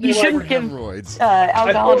mean, you shouldn't give Hemorrhoids.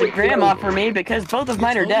 alcohol to grandma for me because both of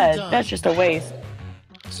mine are dead. That's just a waste.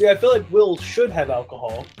 See, I feel like Will should have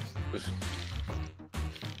alcohol.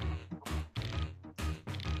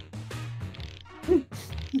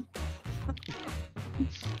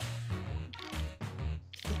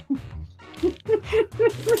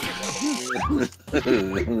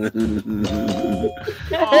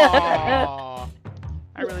 Aww.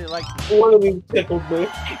 I really like One of them tickled me. it.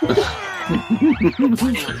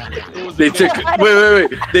 Was They a good- tick.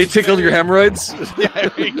 Wait. They tickled your hemorrhoids. Yeah,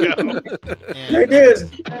 there you go. And I did.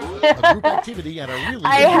 a group activity at a really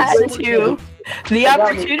I good had sport to. camp. The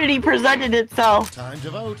opportunity presented itself. Time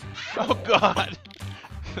to vote. Oh God.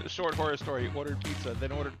 Short horror story. Ordered pizza,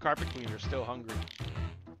 then ordered carpet cleaner. Still hungry.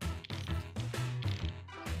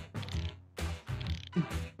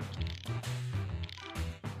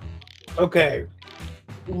 Okay,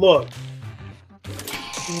 look.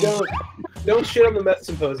 Don't shit on the Met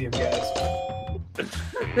Symposium, guys.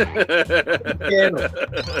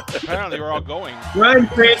 Apparently, we're all going. Bryan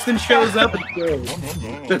Cranston shows up and goes.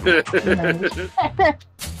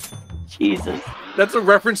 Jesus. That's a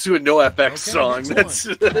reference to a NoFX song. That's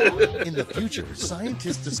In the future,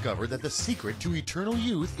 scientists discover that the secret to eternal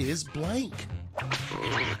youth is blank.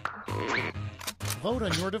 Vote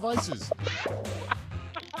on your devices.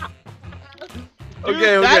 Dude,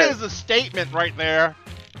 okay. That is a statement right there.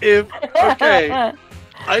 I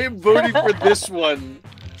am voting for this one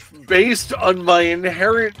based on my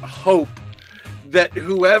inherent hope that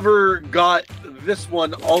whoever got this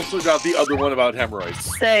one also got the other one about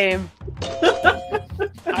hemorrhoids. Same.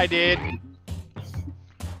 I did.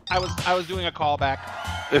 I was doing a callback.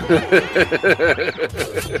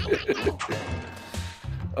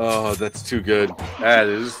 Oh, that's too good. That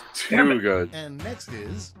is too good. And next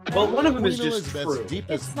is Well, one of them is Queen just Elizabeth's true.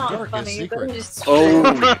 deepest, It's not darkest funny, but secret. it's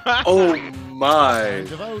Oh my. Time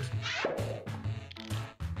to vote.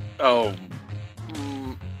 Oh.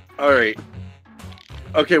 All right.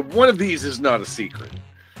 Okay, one of these is not a secret.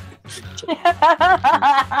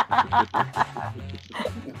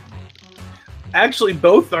 Actually,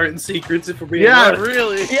 both aren't secrets if we're being Yeah, honest.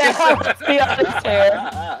 really. Yeah, let's be honest here.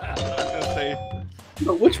 I was gonna say,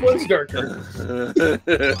 But which one's darker?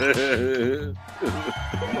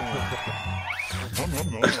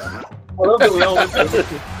 I love that we all went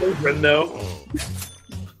to children, though.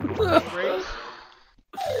 great.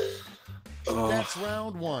 That's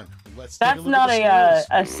round one. Let's take That's look not at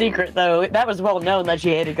the a secret, though. That was well known that she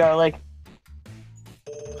hated garlic.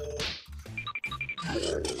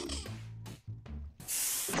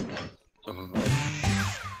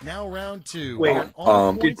 Now round two. Wait, Our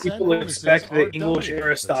on Did points and people bonuses expect are the English doubled.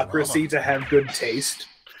 aristocracy to have good taste?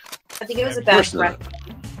 I think it was a Of bad course not. breath.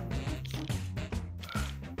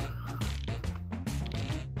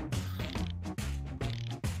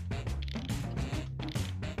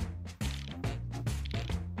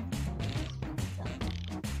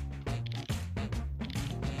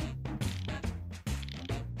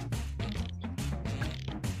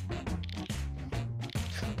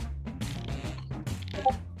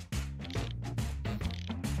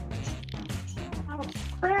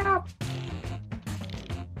 Crap.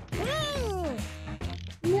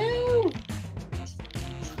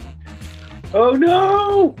 Oh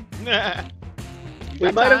no! You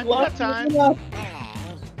We got might time, have you got lost time. enough.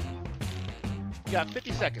 You got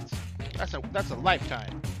 50 seconds. That's a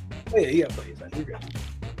lifetime. Oh, yeah, you got plenty of time. You're good.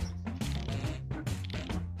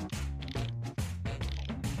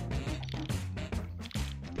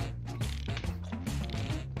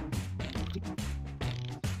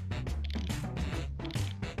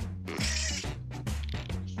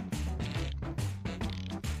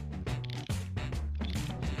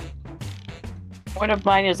 One of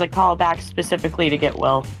mine is a callback specifically to get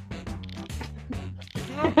Will.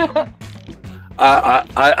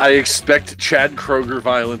 I expect Chad Kroger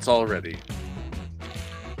violence already.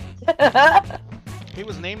 He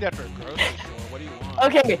was named after a grocery store. What do you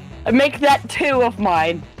want? Okay, make that two of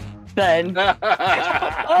mine, then.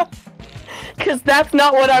 Because that's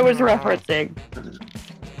not what I was referencing.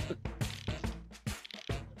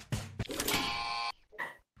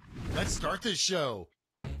 Let's start this show.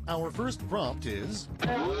 Our first prompt is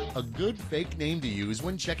a good fake name to use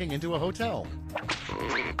when checking into a hotel.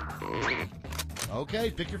 Okay,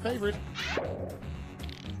 pick your favorite.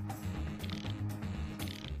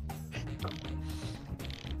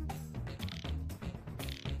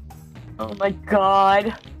 Oh my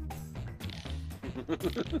god.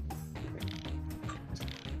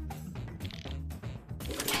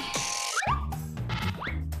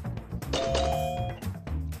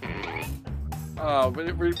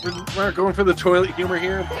 But we're not going for the toilet humor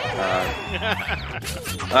here.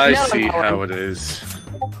 I No, see no. how it is.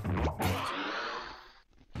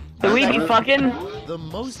 Do we be fucking? The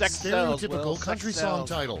most Sex sells, stereotypical Will, country sex song sells.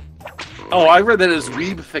 title. Oh, I read that as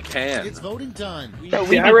Weeb Facan. It's voting time. So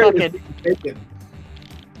we Yeah, be I read fucking. it. Bacon.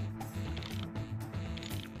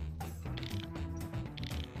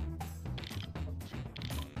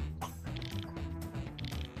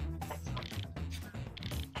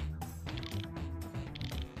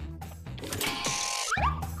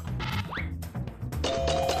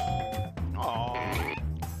 Aw.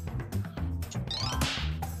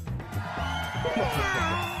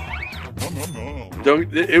 Don't.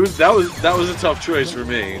 That was a tough choice for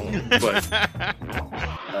me, but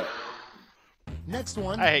Next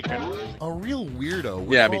one. I hate country. A real weirdo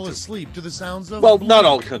would Yeah, me fall too. asleep to the sounds of well, blues. not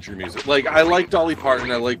all country music. Like I like Dolly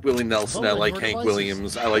Parton, I like Willie Nelson, I Voting like for Hank devices.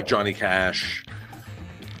 Williams, I like Johnny Cash.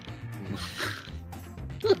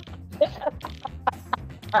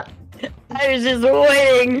 I was just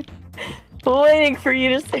waiting for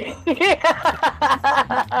you to say.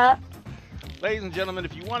 Ladies and gentlemen,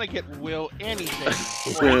 if you want to get Will anything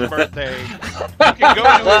for his birthday, you can go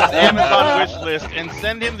to his Amazon wish list and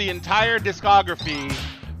send him the entire discography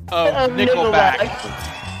of Nickelback.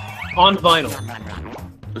 On vinyl.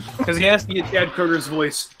 Because he has to get Chad Kroger's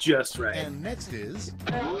voice just right. And next is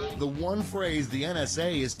the one phrase the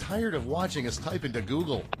NSA is tired of watching us type into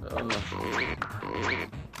Google.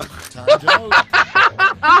 Time to vote.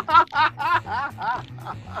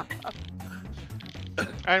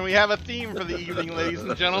 And we have a theme for the evening, ladies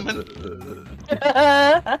and gentlemen.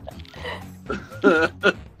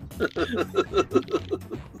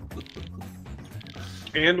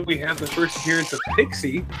 And we have the first appearance of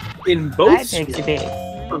Pixie in both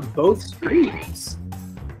on both screens.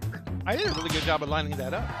 I did a really good job of lining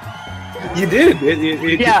that up. You did.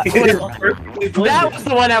 Yeah, that was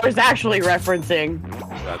the one I was actually referencing.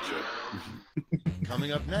 Gotcha.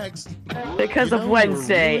 Coming up next. Because of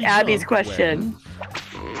Wednesday, Abby's question.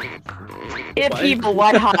 If evil,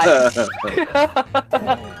 why hot?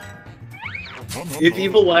 If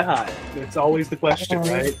evil, why hot? That's always the question,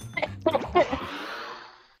 right?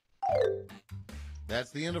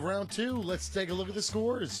 That's the end of round 2. Let's take a look at the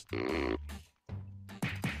scores.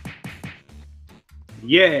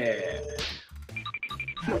 Yeah.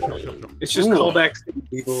 It's just callback city,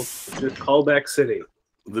 people. Just callback city.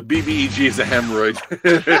 The BBEG is a hemorrhoid.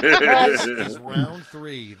 This is round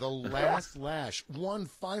 3, the last lash. One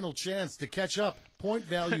final chance to catch up. Point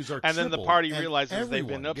values are And then the triple, party and realizes they've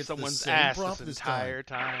been everyone up gets the someone's same ass prop this entire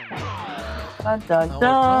time. Dun, dun, Our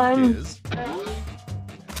dun. prompt is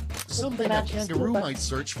something a kangaroo might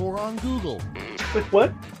search for on Google. With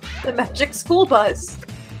what? The magic school bus.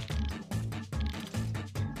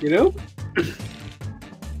 You know?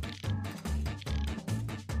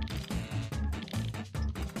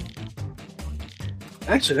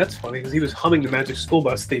 Actually, that's funny because he was humming the Magic School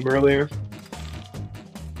Bus theme earlier.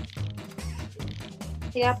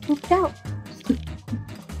 He got pooped out.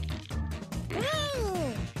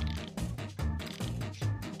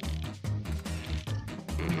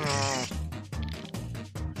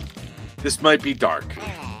 This might be dark.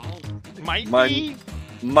 Might Mine- be?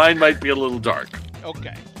 Mine might be a little dark.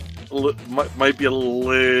 Okay. Might be a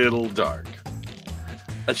little dark.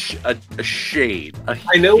 A shade.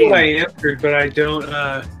 I know what I answered, but I don't.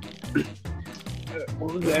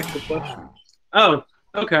 What was the actual question? Oh,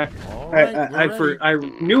 okay. All right, we're ready. I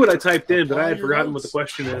knew what I typed in, but I had Apply your forgotten what the notes.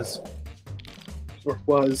 question is or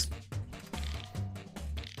was.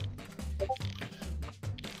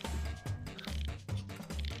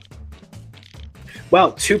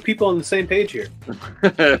 Wow, 2 people on the same page here.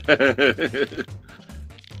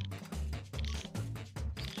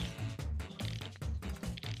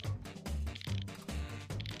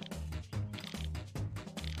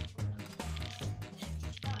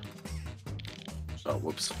 Oh,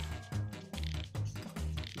 whoops.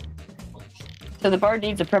 So the bard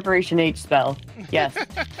needs a preparation H spell. Yes,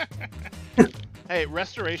 Hey,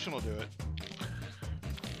 restoration will do it.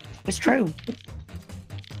 it's true.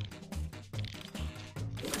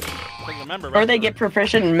 But remember, Or they get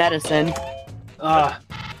proficient in medicine. How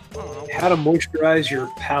to moisturize your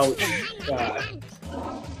pouch.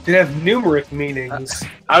 It have numeric meanings.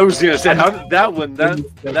 I was gonna say that one.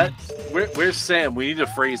 Where's Sam? We need a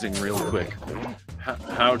phrasing real quick.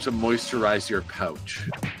 How to moisturize your pouch.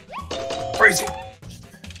 Crazy.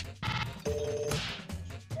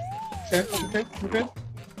 Okay.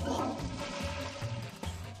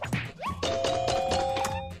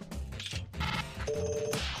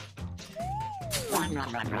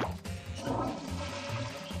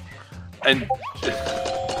 And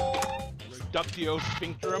Reductio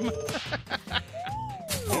sphincterum.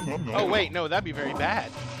 Oh wait, no, that'd be very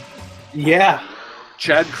bad. Yeah.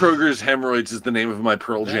 Chad Kroger's Hemorrhoids is the name of my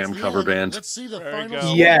Pearl That's Jam the cover end. band. Let's see the There you final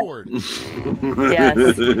go. Yeah. scoreboard. Yes.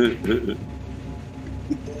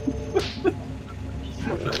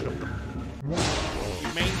 You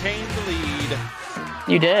maintain the lead.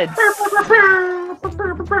 You did.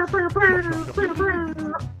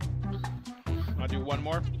 I'll do one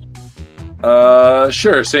more.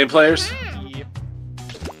 Sure. Same players.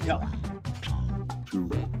 Yep.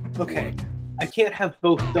 Okay. I can't have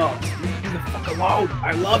both dogs. Leave me the fuck alone.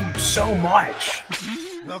 I love you so much.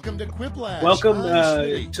 Welcome to Quiplash. Welcome I'm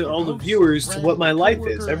Smitty, to your all the host, viewers to friend, what my life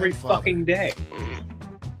is coworker, every and father. fucking day.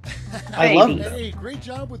 I love Baby. them. Hey, great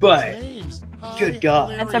job with But, those names. Hi, good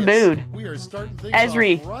God. That's a hilarious. mood. We are starting things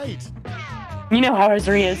Esri. off right. You know how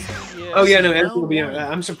Esri is. Oh yeah, no, Round Ezra will be. one.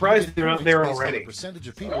 I'm surprised they're not there Based on the already. percentage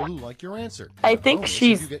of people who like your answer. I think Bonus if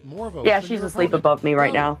she's- you get more votes Yeah, than she's your asleep opponent. above me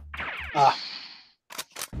right Go. now. Ah,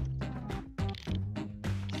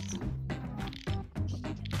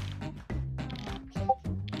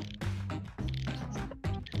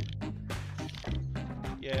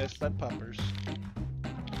 sled pumpers.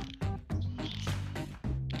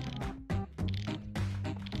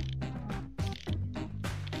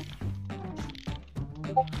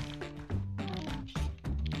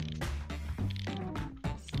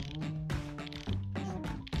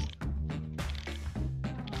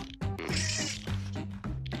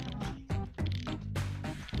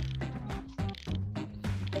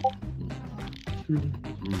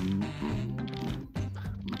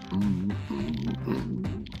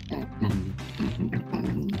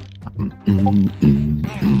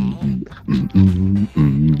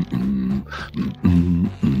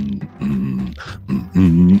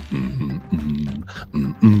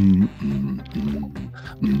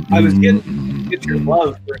 I was getting get your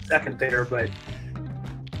love for a second there, but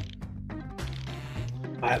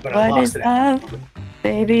I What lost is it. love?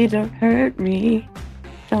 Baby, don't hurt me.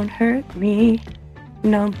 Don't hurt me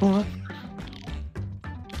no more.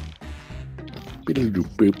 Biddle-doo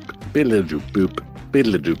boop, biddle-doo boop,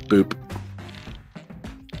 biddle-doo boop.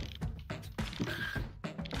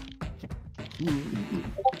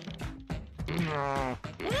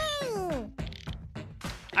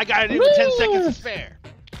 I got it in with 10 seconds to spare.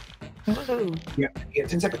 Yeah,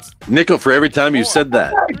 10 seconds. Nickel, for every time you said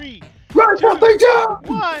that. 3, Run, something down!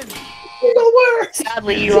 1. It don't work!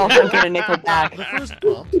 Sadly, you also get a nickel back. The first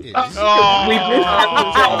prompt is... Oh.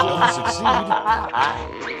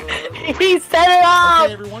 He set it up!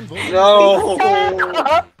 Okay, everyone, vote. No. Set it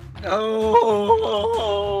up! No.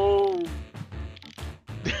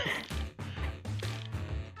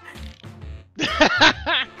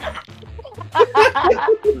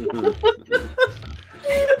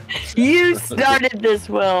 You started this,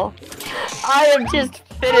 Will. I am just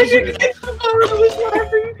finishing it.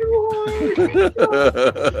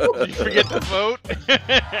 Did you forget to vote?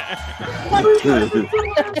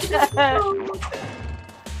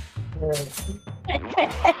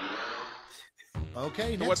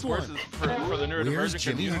 Okay, So next what's worse one. is for the Where's neurodivergent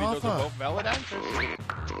Jimmy community, those are Hoffa? both valid answers.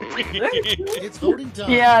 It's voting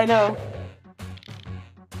time. Yeah, I know.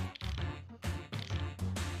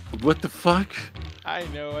 What the fuck? I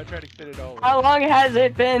know, I tried to fit it all in. How long has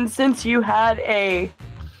it been since you had a...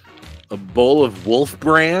 A bowl of Wolf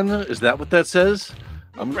Brand? Is that what that says?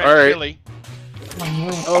 All Brand right. chili.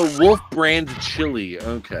 Oh, Wolf Brand chili.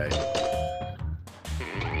 Okay.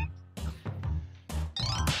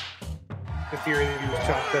 If you're into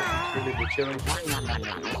chopped up and turned into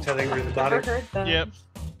chili, telling her the Never butter. heard that. Yep.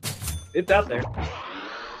 It's out there.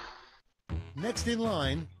 Next in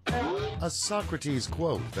line, a Socrates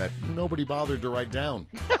quote that nobody bothered to write down.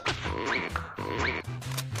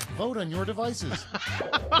 Vote on your devices.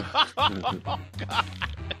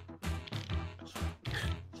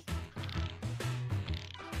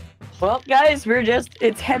 Well, guys,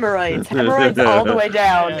 it's hemorrhoids. Hemorrhoids all the way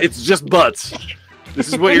down. It's just butts. This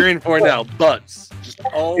is what you're in for now. Butts. Just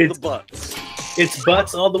all It's- the butts. It's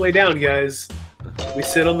butts all the way down, guys. We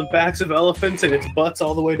sit on the backs of elephants and it's butts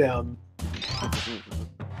all the way down.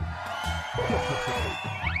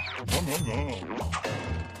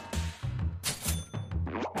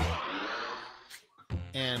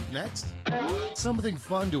 And next, something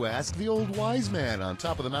fun to ask the old wise man on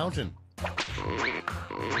top of the mountain.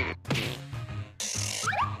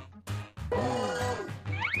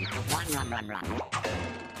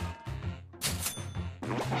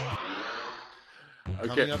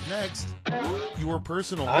 Coming Okay. up next, your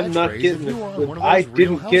personal I'm not catchphrase getting if you are on it. one of I those Real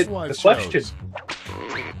didn't get the Housewives question. shows.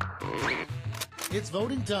 It's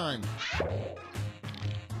voting time.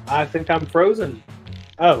 I think I'm frozen.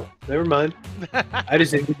 Oh, never mind. I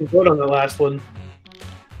just didn't get to vote on the last one.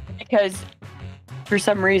 Because for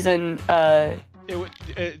some reason,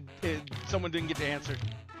 Someone didn't get to answer.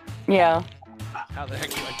 yeah. How the heck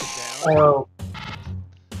do I get down? Oh,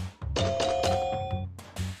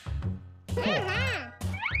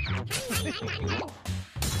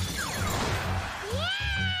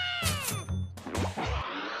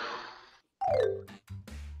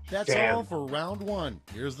 That's Damn. all for round one.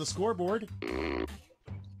 Here's the scoreboard.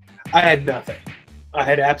 I had nothing. I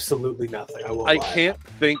had absolutely nothing. I won't I lie. can't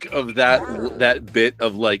think of that bit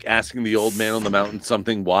of like asking the old man on the mountain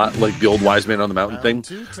something like the old wise man on the mountain Round thing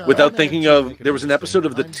two time. without thinking of there was an Times episode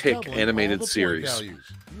of the Tick doubling animated all the point series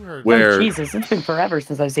values. You heard where- Oh, Jesus, it's been forever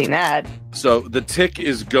since I've seen that. So the Tick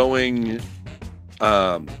is going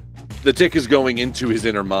into his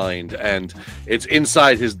inner mind, and it's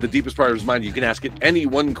inside the deepest part of his mind. You can ask it any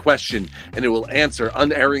one question and it will answer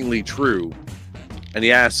unerringly true. And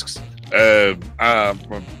he asks,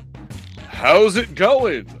 how's it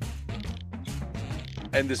going?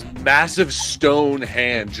 And this massive stone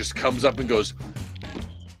hand just comes up and goes,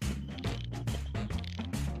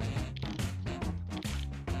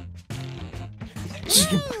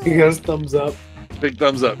 He goes thumbs up. Big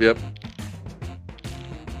thumbs up. Yep.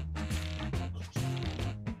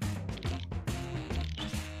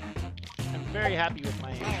 I'm very happy with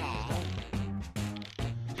my answer.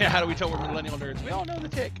 Yeah, how do we tell we're millennial nerds? We all know the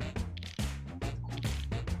tick.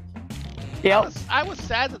 Yep. I was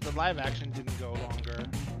sad that the live action didn't go longer.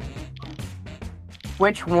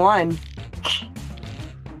 Which one?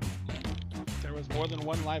 There was more than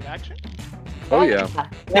one live action? Oh yeah.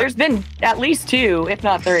 There's been at least 2, if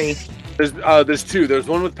not 3. There's 2. There's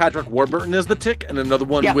one with Patrick Warburton as the Tick, and another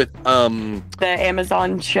one Yep. with The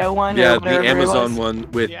Amazon show one. yeah, or the whatever it Amazon was.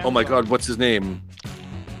 one with The oh my Amazon. god, what's his name?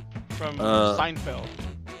 From Uh, Seinfeld.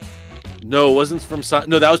 No, it wasn't from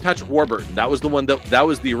no, that was Patrick Warburton. That was the one that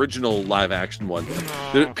was the original live action one.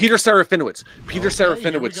 Peter Serafinowicz. Peter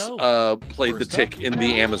Okay, here we Serafinowicz played First the Tick up, in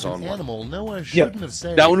the an Amazon one. animal Noah shouldn't have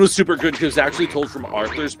said. That one was super good because it was actually told from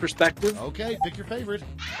Arthur's perspective, Okay, pick your favorite.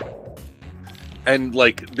 and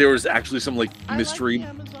like there was actually some like I mystery. like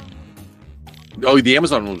the Amazon. Oh, the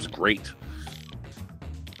Amazon one was great.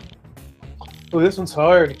 Oh, this one's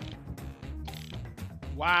hard.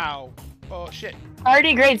 Wow. Oh shit.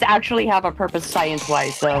 Tardigrades actually have a purpose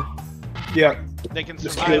science-wise, so Yeah. They can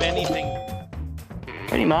Just survive kidding. anything.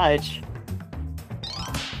 pretty much.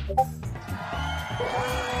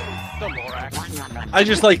 The Lorax. I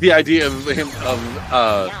just like the idea of him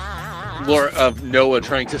of Noah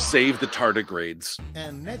trying to save the tardigrades.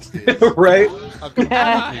 And next is Right? a completely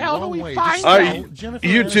How do wrong we way find to All spell right, Jennifer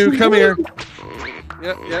You Aniston. two, come here.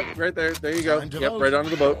 Yep, right there. There you go. Time to Yep, vote. right onto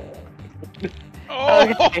the boat. Oh,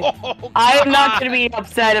 Okay. I am not going to be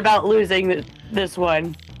upset about losing this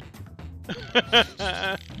one.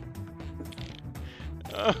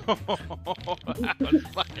 Oh, that was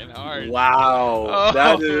fucking hard. Wow, Oh.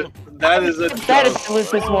 that is a Upset if I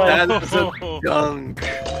lose this one. That is a dunk.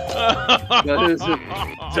 That is a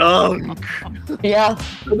dunk. Yeah.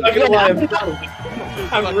 I'm not gonna lie.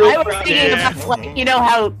 I'm real I was proud. thinking about, like, you know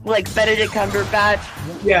how, like, Benedict Cumberbatch,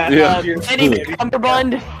 Yeah. Yeah. Benedict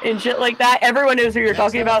Cumberbund, and shit like that. Everyone knows who you're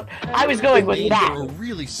talking about. I was going with that. A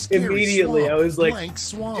really scary Immediately, swamp, I was like, blank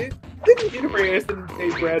swamp. Didn't Jennifer Aniston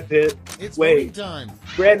say Brad Pitt? It's wait. voting time.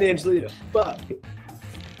 Brad and Angelina. Fuck.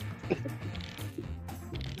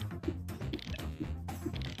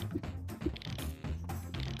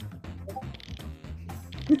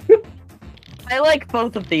 I like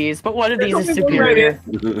both of these, but one of these is There's only one right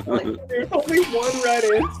superior. There's only one right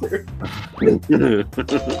answer.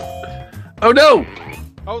 Oh no!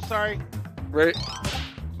 Oh, sorry. Right.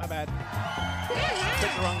 My bad.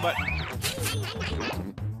 Clicked the wrong button.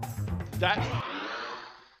 That.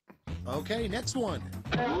 Okay, next one.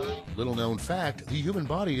 Little known fact, the human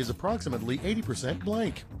body is approximately 80%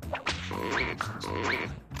 blank. Vote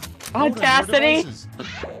on your Audacity. devices.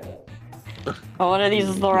 Oh, one of these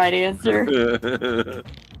is the right answer.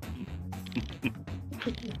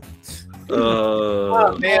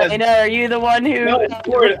 Oh, man. Elena, are you the one who? No, it's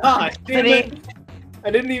Lord. Ah, damn it. Audacity? I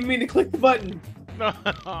didn't even mean to click the button.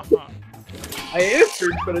 I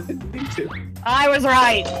answered, but I didn't mean to. I was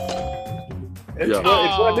right. It's Yeah.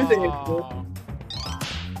 what is it?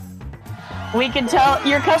 We can tell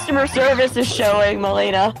your customer service is showing,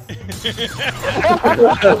 Melena.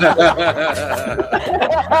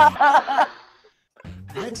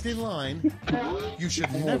 Next in line, you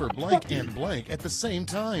should never blank and blank at the same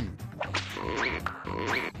time.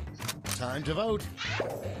 Time to vote.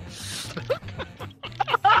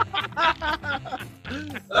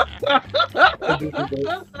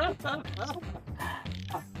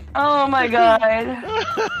 Oh my god.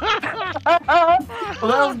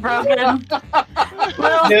 Will's broken. Will's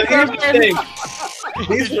Now, here's the broken. thing.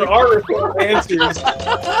 These were our required answers. This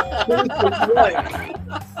was right.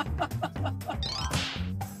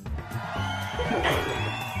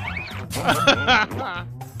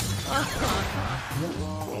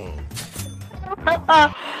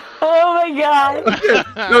 Oh my god.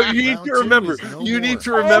 No, you need Round to two remember. is no You need more.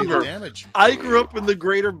 to remember. Damage. I grew up in the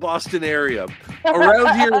greater Boston area.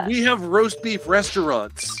 Around here, we have roast beef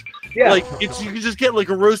restaurants. Yeah. Like it's you can just get like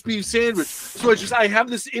a roast beef sandwich. So I have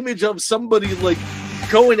this image of somebody like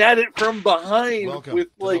going at it from behind Welcome with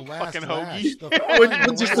to the like last fucking lash, hoagie. the with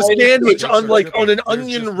final just a round. sandwich on like on an There's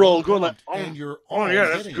onion just roll one going like prompt, and you're oh all yeah,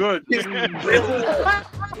 that's getting it. good. Your prompt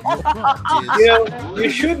is You know, you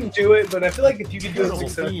shouldn't do it, but I feel like if you could do it Total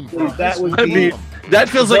theme successfully, from that would I be mean, that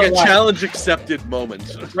feels like a But, like- challenge accepted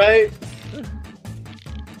moment. right.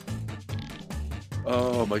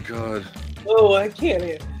 Oh my god. Oh, I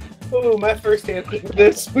can't. Oh, my first answer to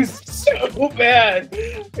this was so bad.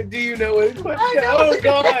 Do you know what? Oh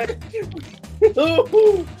God.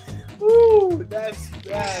 Oh, Ooh, that's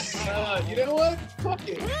you know what? Fuck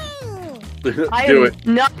it. I Do am it.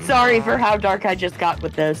 not sorry for how dark I just got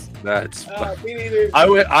with this. That's. Me neither.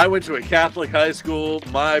 I went to a Catholic high school.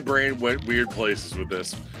 My brain went weird places with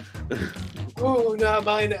this. Oh no,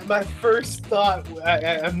 mine. My first thought.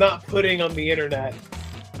 I'm not putting on the internet.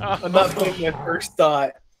 I'm not putting my first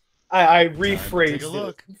thought. I rephrased Take a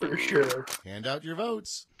look. it for sure. Hand out your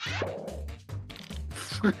votes.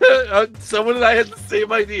 Someone and I had the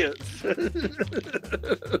same idea.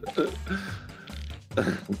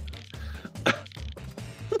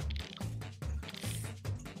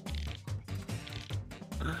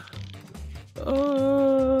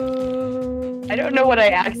 I don't know what I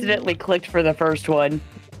accidentally clicked for the first one.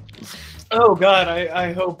 Oh God,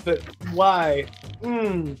 I hope that. Why?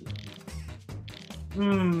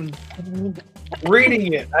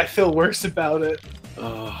 Reading it, I feel worse about it.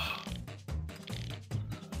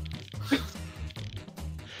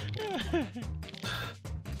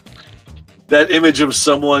 That image of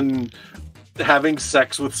someone having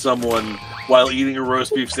sex with someone while eating a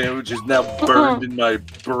roast beef sandwich is now burned in my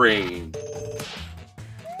brain.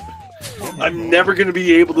 I'm never going to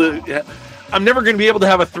be able to. I'm never going to be able to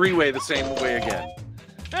have a three-way the same way again.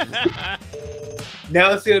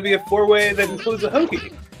 Now it's gonna be a four-way that includes a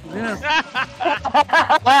hoagie.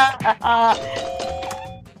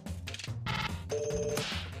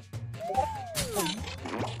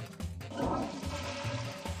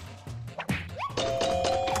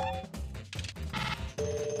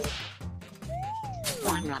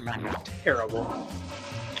 Terrible.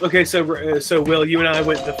 Okay, so Will, you and I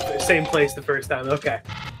went the same place the first time. Okay.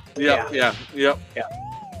 Yep.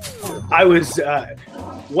 I was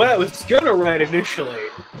what I was gonna write initially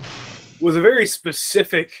was a very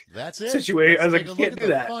specific That's it. situation. I was like, Let's I take a can't look do at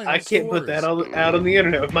the that. final I can't put that scores. out on the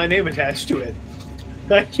internet with my name attached to it.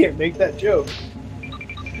 I can't make that joke.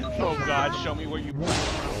 Oh God, show me where you.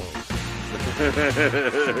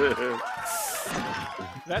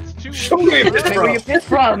 That's too. Show me where Where you missed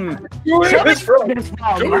from? Show me where it's from. Missed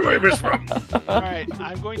from. All right,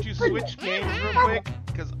 I'm going to switch games real quick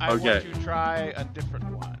because I Okay. want to try a different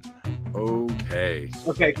one. Okay.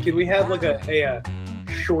 Okay, can we have like a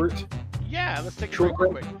short? Yeah, let's take a Short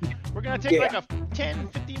break real quick. We're gonna take Yeah. like a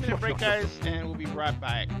 10-15 minute break, guys, and we'll be right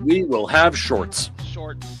back. We will have shorts.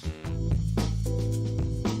 Shorts.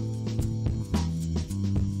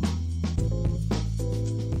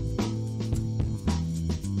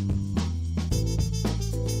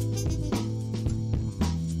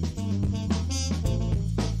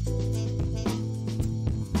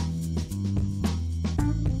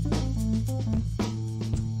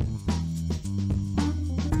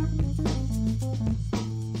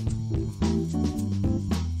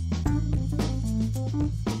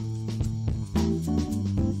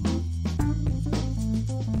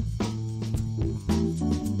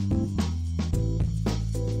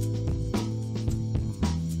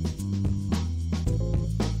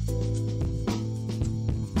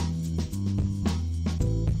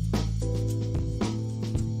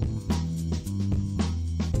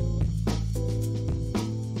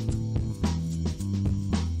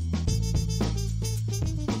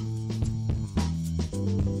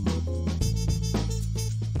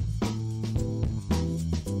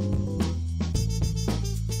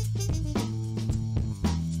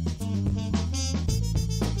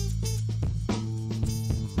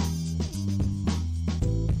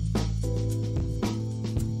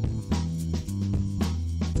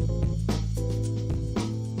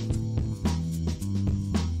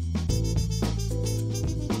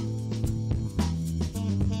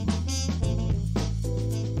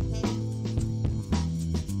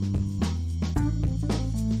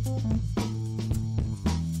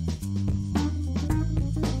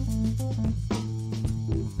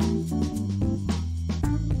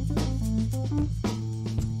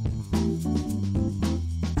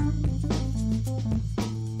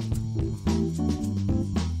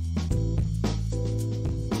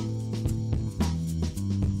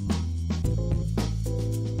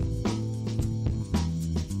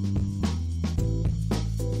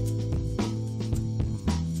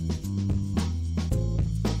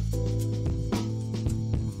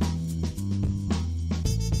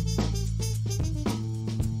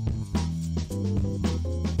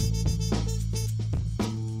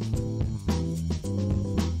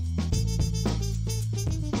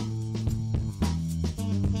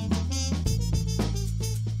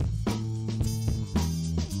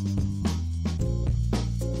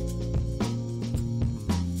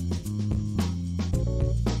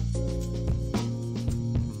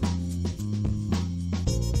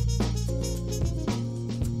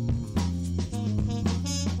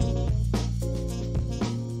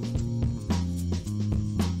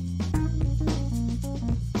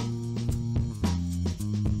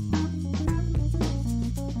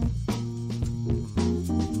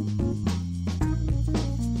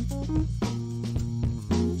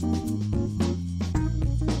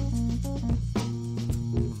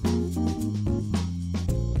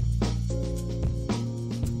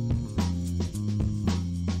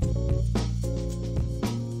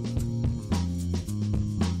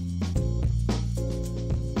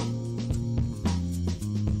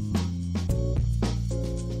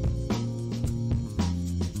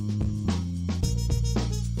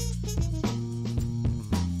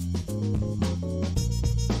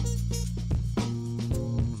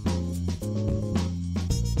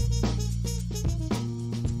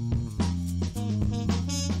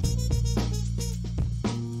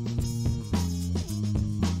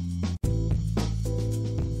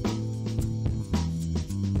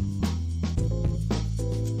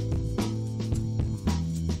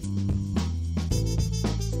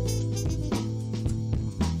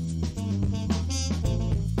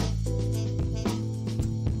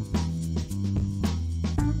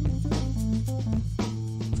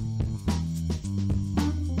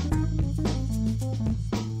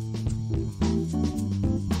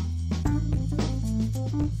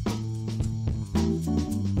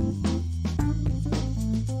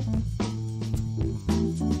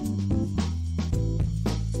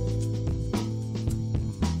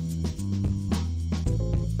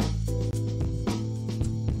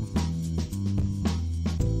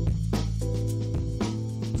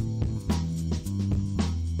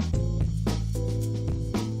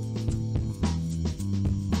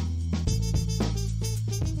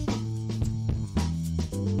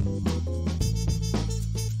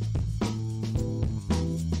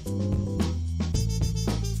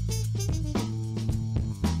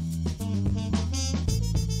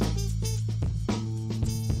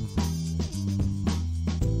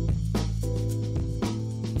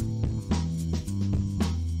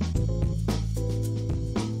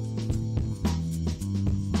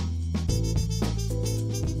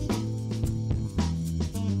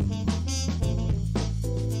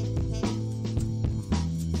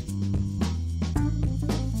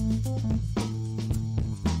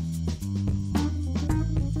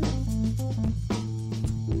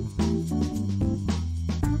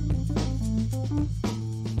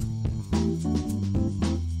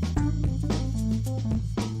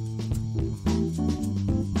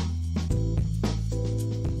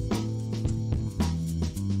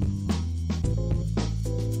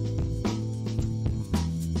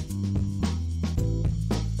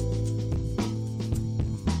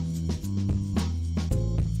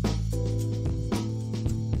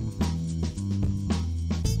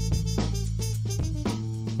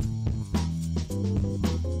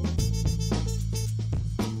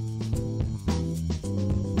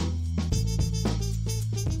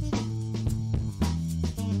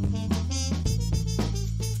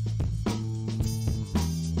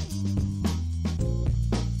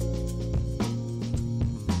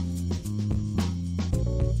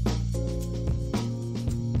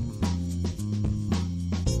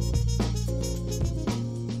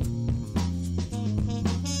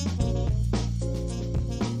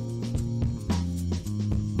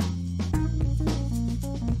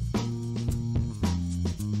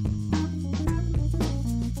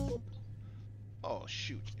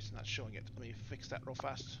 showing it. Let me fix that real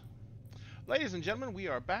fast. Ladies and gentlemen, we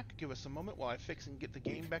are back. Give us a moment while I fix and get the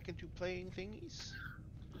game back into playing thingies.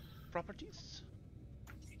 Properties.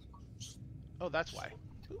 Oh, that's why.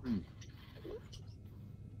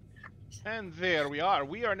 And there we are.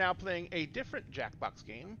 We are now playing a different Jackbox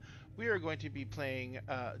game. We are going to be playing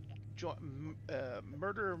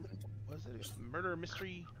Murder... What is it? Murder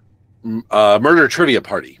Mystery... Murder Trivia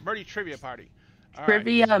Party. Murder Trivia Party. All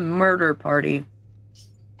Trivia right. Murder Party.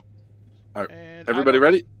 All right. And Everybody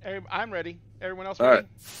ready? I'm ready. Everyone else All ready?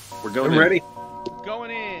 right. We're going I'm ready. Going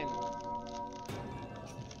in.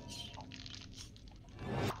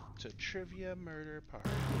 To Trivia Murder Party.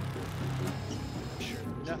 I'm sure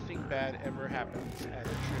nothing bad ever happens at a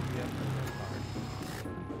Trivia Murder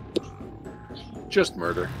Party. Just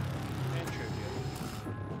murder. And trivia.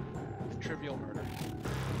 Trivial murder.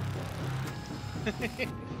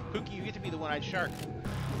 Pookie, you get to be the one-eyed shark.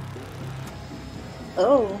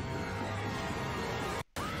 Oh.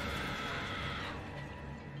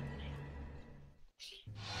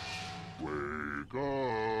 Wake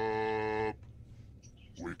up!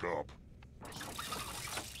 Wake up.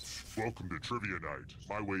 Welcome to Trivia Night,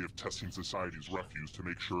 my way of testing society's refuse to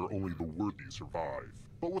make sure only the worthy survive.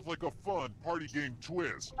 But with like a fun party game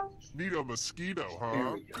twist. Need a mosquito,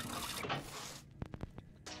 huh?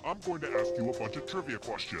 I'm going to ask you a bunch of trivia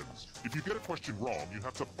questions. If you get a question wrong, you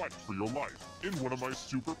have to fight for your life in one of my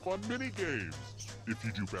super fun mini-games. If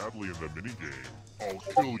you do badly in the mini-game, I'll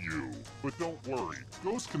kill you. But don't worry,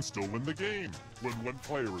 ghosts can still win the game. When one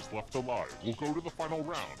player is left alive, we'll go to the final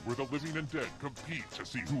round where the living and dead compete to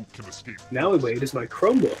see who can escape. Now I wait as my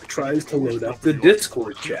Chromebook tries to load up the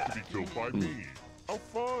Discord chat. To be killed by me. How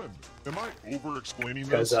fun! Am I over-explaining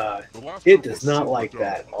Because this? it does not like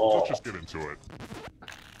that at all. Let's just get into it.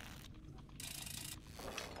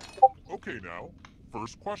 Okay now,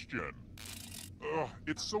 first question. Ugh,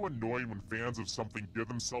 it's so annoying when fans of something give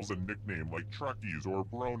themselves a nickname like Trekkies or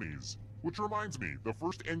Bronies. Which reminds me, the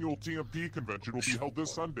first annual TMP convention will be held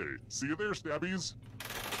this Sunday. See you there, Stabbies!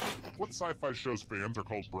 What sci-fi show's fans are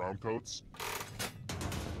called browncoats?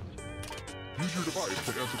 Use your device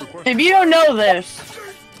to answer the question. If you don't know this,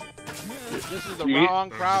 This is the wrong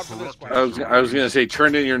crowd for this one. I was gonna say,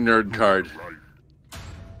 turn in your nerd card. Right.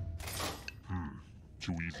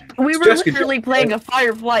 Too easy. we were Jessica, literally playing a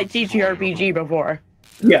Firefly TTRPG before.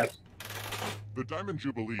 Yeah. The Diamond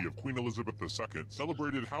Jubilee of Queen Elizabeth II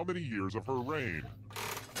celebrated how many years of her reign?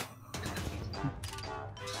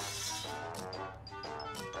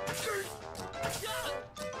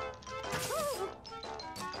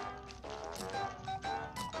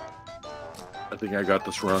 I think I got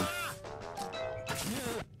this wrong.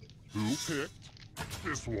 Who picked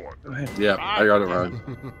this one? Go ahead. Yeah, I got it wrong.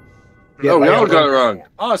 Yeah, Oh, we I all got got it wrong.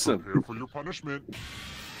 Awesome. Prepare for your punishment.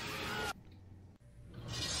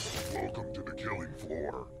 Welcome to the killing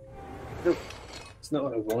floor. It's not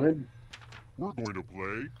what I wanted. We're going to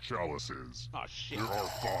play chalices. Oh shit. There are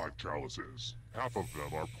 5 chalices. Half of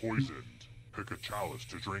them are poisoned. Pick a chalice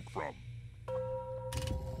to drink from.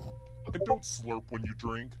 And don't slurp when you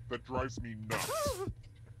drink. That drives me nuts.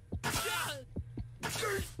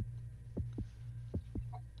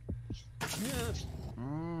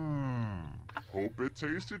 Hope it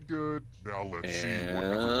tasted good. Now let's see what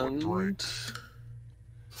everyone And drinks.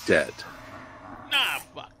 dead. Ah,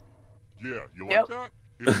 fuck. Yeah, you like Yep. that?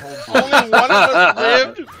 It's home Only one of us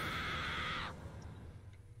lived?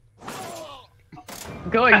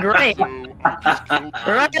 Going great. So, you just killed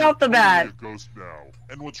Right off the bat. a ghost now.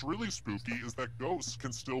 And what's really spooky is that ghosts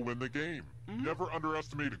can still win the game. Never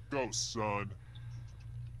underestimate a ghost, son.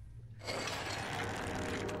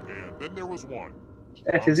 And then there was one.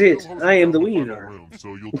 That I'm is it. still hosting I am the out final winner. room,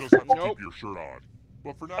 so you'll just have to Nope. keep your shirt on.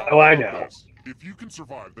 But for now, Oh, I how about know. this? If you can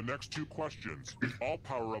survive the next 2 questions, I'll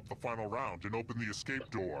power up the final round and open the escape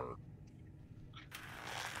door.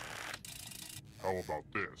 How about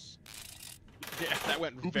this? Yeah, that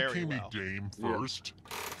went Who very became well. a dame Yeah. first?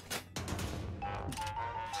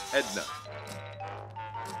 Edna.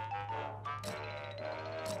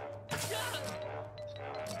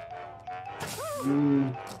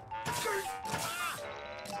 Mm,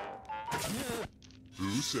 Who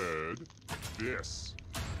said this?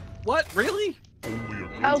 What? Really? Only a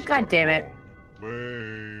Oh, ghost god damn it.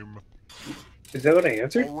 Lame. is that what I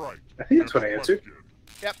answered? All right. I think that's what I next answered. question.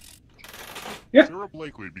 Yep. Yeah. Sarah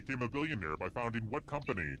Blakely became a billionaire by founding what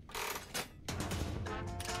company?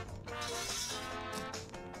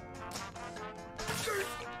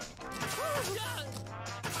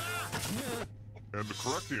 And the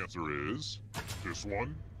correct answer is this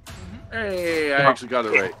one. Hey, I actually got it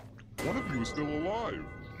right. One of you is still alive.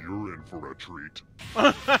 You're in for a treat.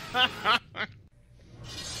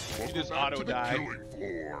 You just Welcome back auto to the die. killing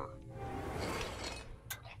floor.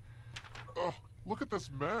 Ugh, look at this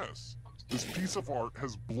mess. This piece of art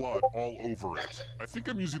has blood all over it. I think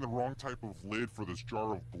I'm using the wrong type of lid for this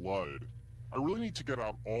jar of blood. I really need to get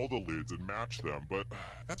out all the lids and match them, but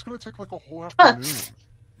that's gonna take like a whole afternoon.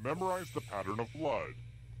 Memorize the pattern of blood.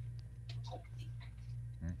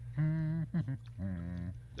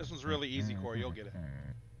 This one's really easy, Corey. You'll get it.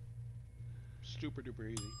 Super duper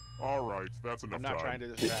easy. Alright, that's enough I'm not time. trying to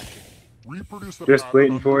distract you. Reproduce the Just pattern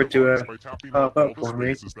waiting on for your it to, device by tapping on pop up all the for me.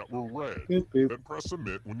 spaces that were red. Boop, boop. Then press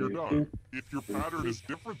submit when you're done. If your pattern is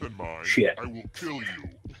different than mine, Shit. I will kill you.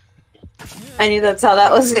 I knew that's how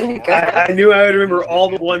that was gonna go. I knew I would remember all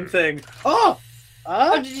but one thing. Oh!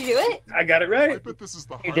 Oh, did you do it? I got it I right. bet this is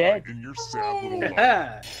the You highlight did. in your sad little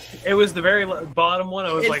life. It was the very bottom one.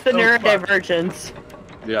 I was It's like, the oh, fuck. neurodivergence.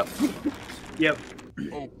 Yep. Yep.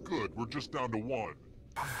 Oh, good. We're just down to one.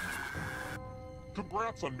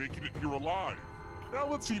 Congrats on making it here alive. Now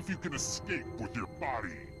let's see if you can escape with your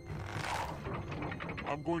body.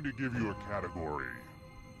 I'm going to give you a category.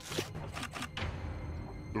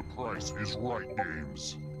 The Price is Right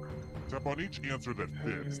games. Tap on each answer that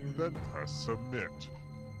fits, then press submit.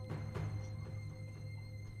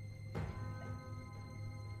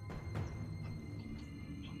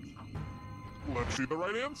 Let's see the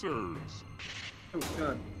right answers. Oh,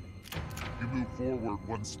 God. You move forward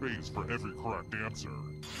one space for every correct answer.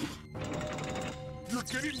 You're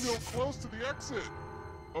getting real close to the exit.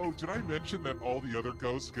 Oh, did I mention that all the other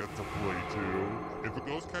ghosts get to play too? If a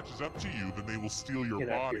ghost catches up to you, then they will steal your Get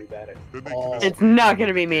out body. here about it. Then they Oh. can It's not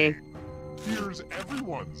gonna be me. Here's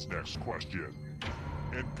everyone's next question.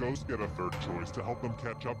 And ghosts get a third choice to help them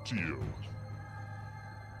catch up to you.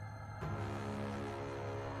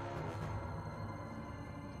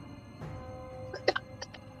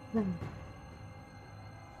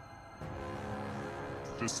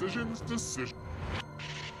 Decisions.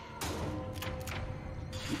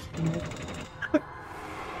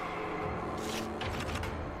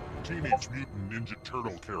 Teenage Mutant Ninja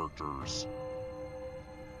Turtle characters.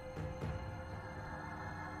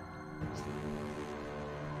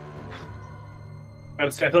 I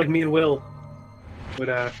feel like me and Will would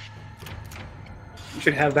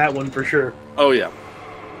should have that one for sure. Oh yeah.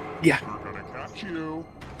 We're gonna catch you.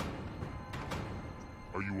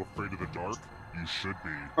 Are you afraid of the dark? You should be.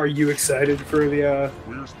 Are you excited for the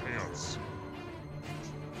Where's pants?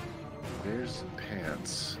 Where's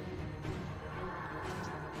pants?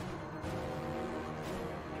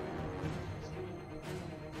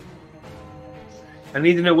 I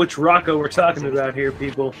need to know which Rocco we're talking about here,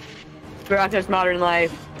 people. Rocco's Modern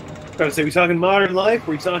Life. I was say, we talking Modern Life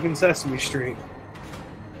or we talking Sesame Street?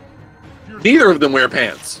 Here's Neither of them wear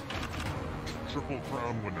pants. Triple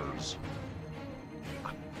Crown winners.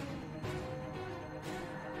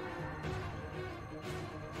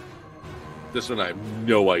 This one I have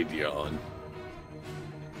no idea on.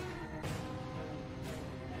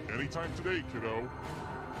 Anytime today, kiddo.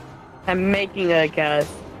 I'm making a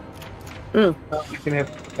guess. I can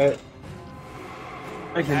have.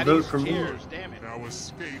 I can vote Daddy's for more. tears, damn it. Now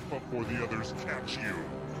escape before the others catch you.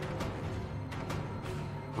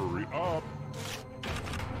 Hurry up.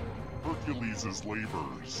 Hercules'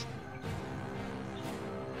 labors.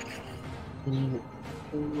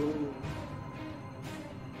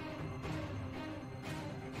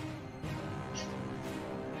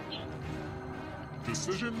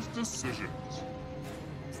 Decisions.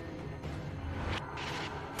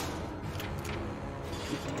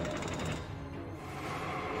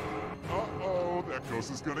 Uh-oh, that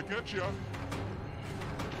ghost is gonna get ya.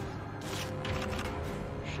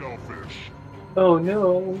 Shellfish. Oh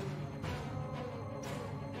no.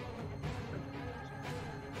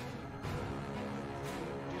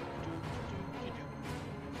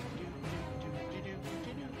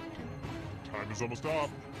 Time is almost up.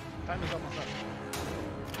 Time is almost up.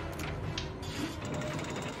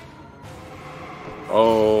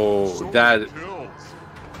 Oh, So that. many kills.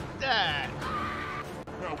 That.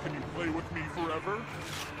 Now can you play with me forever?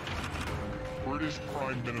 British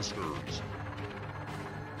Prime Ministers.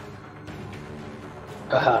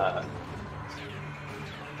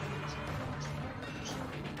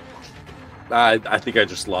 I think I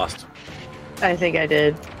just lost. I think I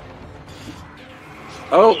did.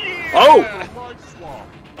 Oh, oh! Life swap.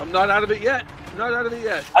 I'm not out of it yet. Not out of it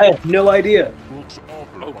yet. I have no idea. Books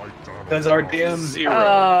authored Oh. by Donald That's our Trump. damn. Zero.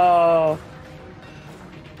 Oh.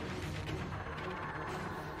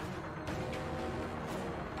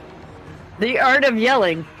 The Art of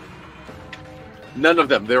Yelling. None of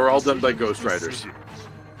them. They were all done by Ghost Riders. Decisions.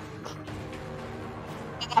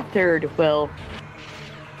 Authored, Will.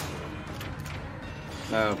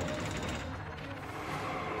 The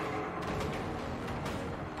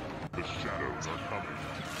shadows are coming.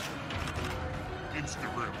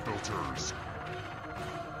 Instagram filters.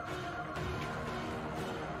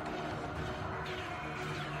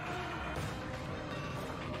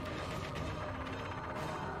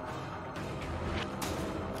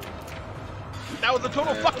 That was a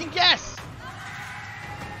total fucking guess!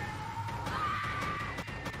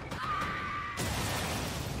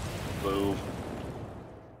 Boom.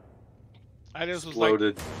 I just was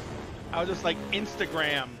Exploded. like, I was just like,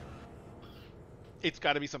 Instagram. It's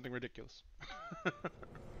got to be something ridiculous.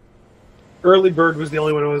 Early Bird was the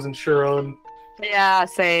only one I wasn't sure on. Yeah,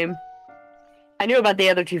 same. I knew about the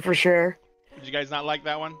other two for sure. Did you guys not like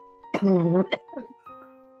that one?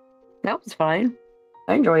 That was fine.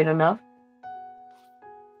 I enjoyed it enough.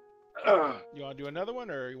 You want to do another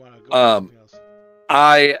one, or you want to go with something else?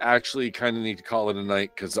 I actually kind of need to call it a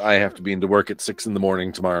night because I have to be into work at 6 in the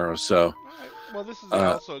morning tomorrow. So, All right. Well, this is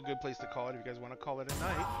also a good place to call it if you guys want to call it a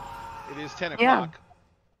night. It is 10 o'clock.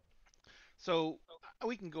 So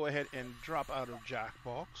we can go ahead and drop out of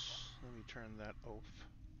Jackbox. Let me turn that off.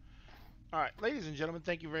 All right, ladies and gentlemen,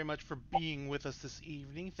 thank you very much for being with us this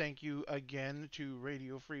evening. Thank you again to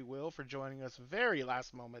Radio Free Will for joining us very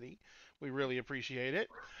last moment-y. We really appreciate it.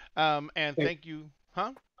 And thank you,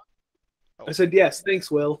 huh? Oh. I said yes. Thanks,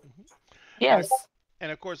 Will. Yes.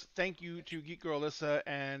 And of course, thank you to Geek Girl Alyssa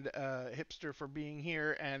and Hipster for being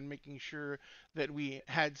here and making sure that we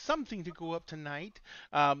had something to go up tonight.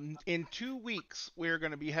 In 2 weeks, we're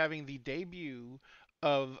going to be having the debut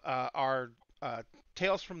of our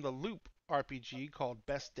Tales from the Loop RPG called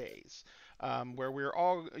Best Days, where we're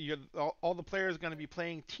all the players are going to be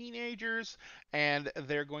playing teenagers, and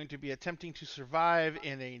they're going to be attempting to survive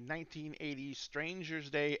in a 1980s Stranger's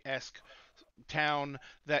Day-esque town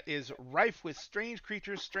that is rife with strange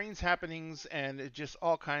creatures, strange happenings, and just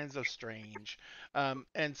all kinds of strange.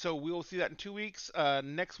 And so we will see that in 2 weeks.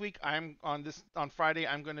 Next week, on Friday,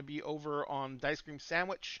 I'm going to be over on Dice Cream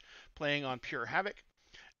Sandwich playing on Pure Havoc.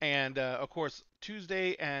 And of course,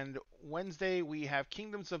 Tuesday and Wednesday we have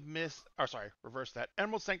Kingdoms of Mist. Or sorry, reverse that.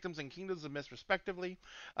 Emerald Sanctums and Kingdoms of Mist, respectively.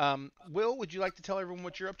 Will, would you like to tell everyone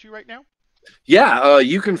what you're up to right now? Yeah,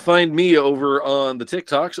 you can find me over on the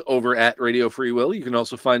TikToks over at Radio Free Will. You can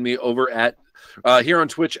also find me over at here on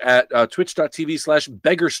Twitch at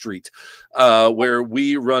twitch.tv/Beggar Street, where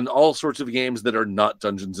we run all sorts of games that are not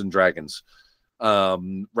Dungeons and Dragons.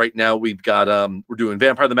 Right now we've got we're doing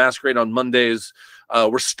Vampire the Masquerade on Mondays.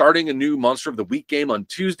 We're starting a new Monster of the Week game on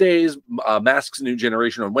Tuesdays, Masks New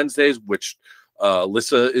Generation on Wednesdays, which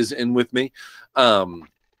Lissa is in with me,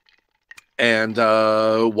 and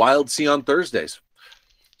Wild Sea on Thursdays.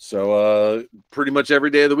 So pretty much every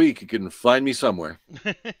day of the week you can find me somewhere.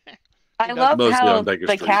 I love how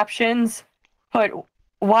the captions put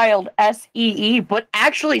Wild SEE, but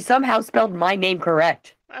actually somehow spelled my name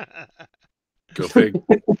correct. Go fig.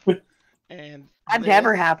 And that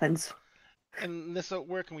never happens. And Lissa,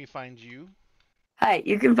 where can we find you? Hi,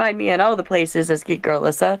 you can find me in all the places as Geek Girl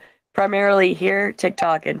Lissa, primarily here,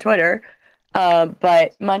 TikTok, and Twitter.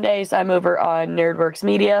 But Mondays, I'm over on Nerdworks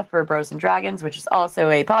Media for Bros and Dragons, which is also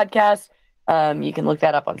a podcast. You can look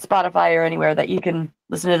that up on Spotify or anywhere that you can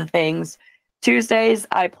listen to the things. Tuesdays,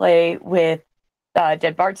 I play with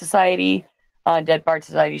Dead Bard Society on Dead Bard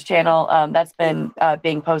Society's channel. That's been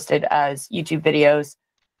being posted as YouTube videos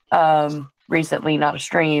recently, not a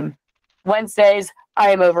stream. Wednesdays,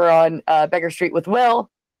 I am over on Beggar Street with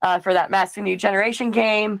Will for that Masks New Generation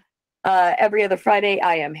game. Every other Friday,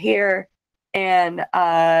 I am here. And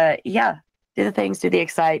yeah, do the things, do the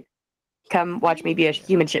excite. Come watch me be a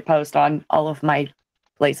human shitpost on all of my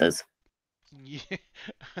places. Yeah.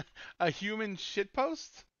 A human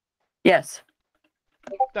shitpost? Yes.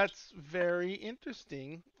 That's very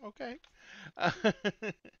interesting. Okay.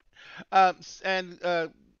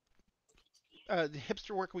 Hipster,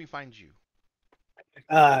 where can we find you?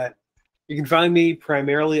 You can find me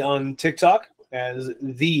primarily on TikTok as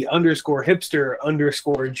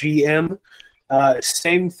 _hipster_GM.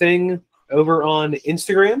 Same thing over on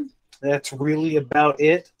Instagram. That's really about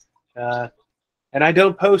it. And I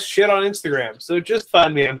don't post shit on Instagram, so just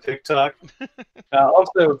find me on TikTok.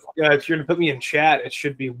 Also, if you're going to put me in chat, it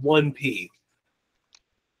should be 1P,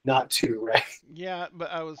 not 2, right? Yeah,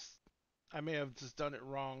 but I may have just done it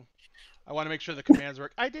wrong. I want to make sure the commands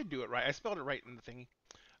work. I did do it right. I spelled it right in the thingy.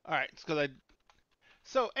 All right, it's because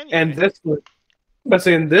So anyway. And this one, but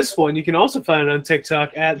saying this one, you can also find it on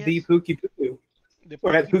TikTok at the Pookie Poo,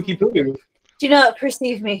 or at Pookie Poo. Do not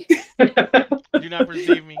perceive me. Do not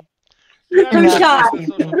perceive me. I'm shy.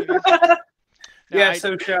 Yeah,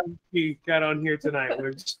 so shy he got on here tonight.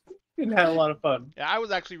 We're just and had a lot of fun. Yeah, I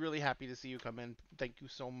was actually really happy to see you come in. Thank you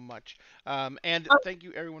so much. And thank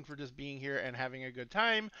you everyone for just being here and having a good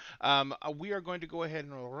time. We are going to go ahead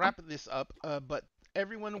and wrap this up. But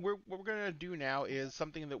everyone, what we're going to do now is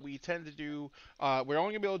something that we tend to do. We're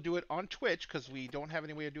only going to be able to do it on Twitch because we don't have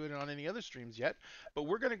any way of doing it on any other streams yet. But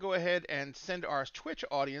we're going to go ahead and send our Twitch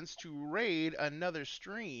audience to raid another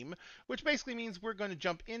stream, which basically means we're going to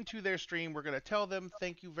jump into their stream. We're going to tell them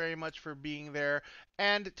thank you very much for being there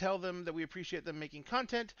and tell them that we appreciate them making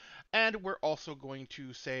content. And we're also going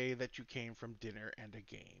to say that you came from dinner and a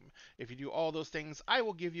game. If you do all those things, I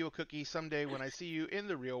will give you a cookie someday when I see you in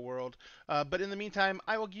the real world. But in the meantime,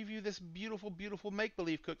 I will give you this beautiful, beautiful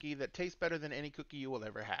make-believe cookie that tastes better than any cookie you will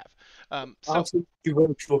ever have. Also, do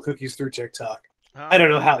virtual cookies through TikTok. I don't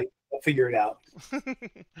know how you'll figure it out.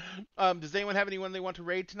 Does anyone have anyone they want to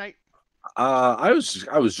raid tonight? I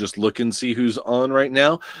was just looking to see who's on right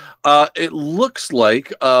now. It looks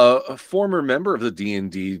like a former member of the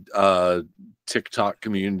D&D TikTok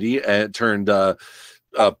community and turned a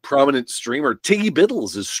prominent streamer, Tiggy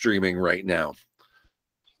Biddles, is streaming right now.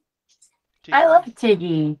 I love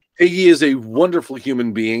Tiggy. Tiggy is a wonderful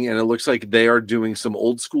human being, and it looks like they are doing some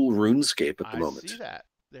old school RuneScape at the moment. I see that.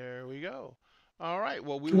 There we go. All right.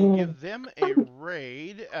 Well, we will give them a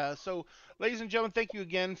raid. So, ladies and gentlemen, thank you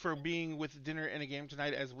again for being with Dinner and a Game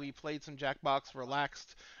tonight as we played some Jackbox,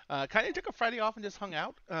 relaxed, kind of took a Friday off and just hung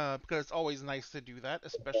out because it's always nice to do that,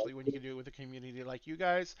 especially when you can do it with a community like you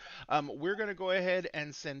guys. We're going to go ahead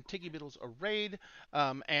and send Tiggy Biddles a raid.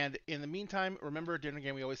 And in the meantime, remember, Dinner and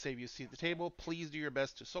Game, we always say if you see the table, please do your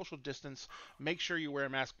best to social distance. Make sure you wear a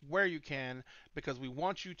mask where you can because we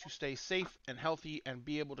want you to stay safe and healthy and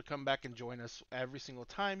be able to come back and join us every single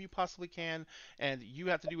time you possibly can, and you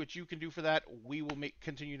have to do what you can do for that. We will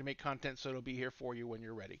continue to make content, so it'll be here for you when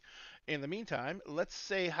you're ready. In the meantime, let's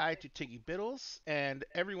say hi to Tiggy Biddles, and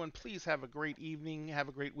everyone please have a great evening, have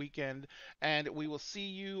a great weekend, and we will see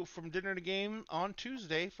you from Dinner and a Game on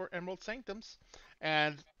Tuesday for Emerald Sanctums.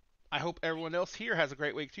 And I hope everyone else here has a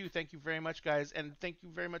great week too. Thank you very much, guys, and thank you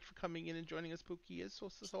very much for coming in and joining us. Pookie is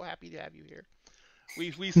so happy to have you here.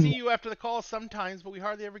 We see you after the call sometimes, but we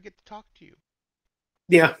hardly ever get to talk to you.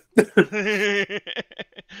 Yeah.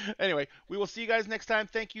 Anyway, we will see you guys next time.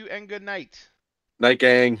 Thank you and good night. Night,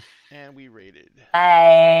 gang. And we rated.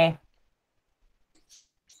 Bye.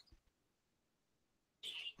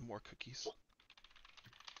 More cookies.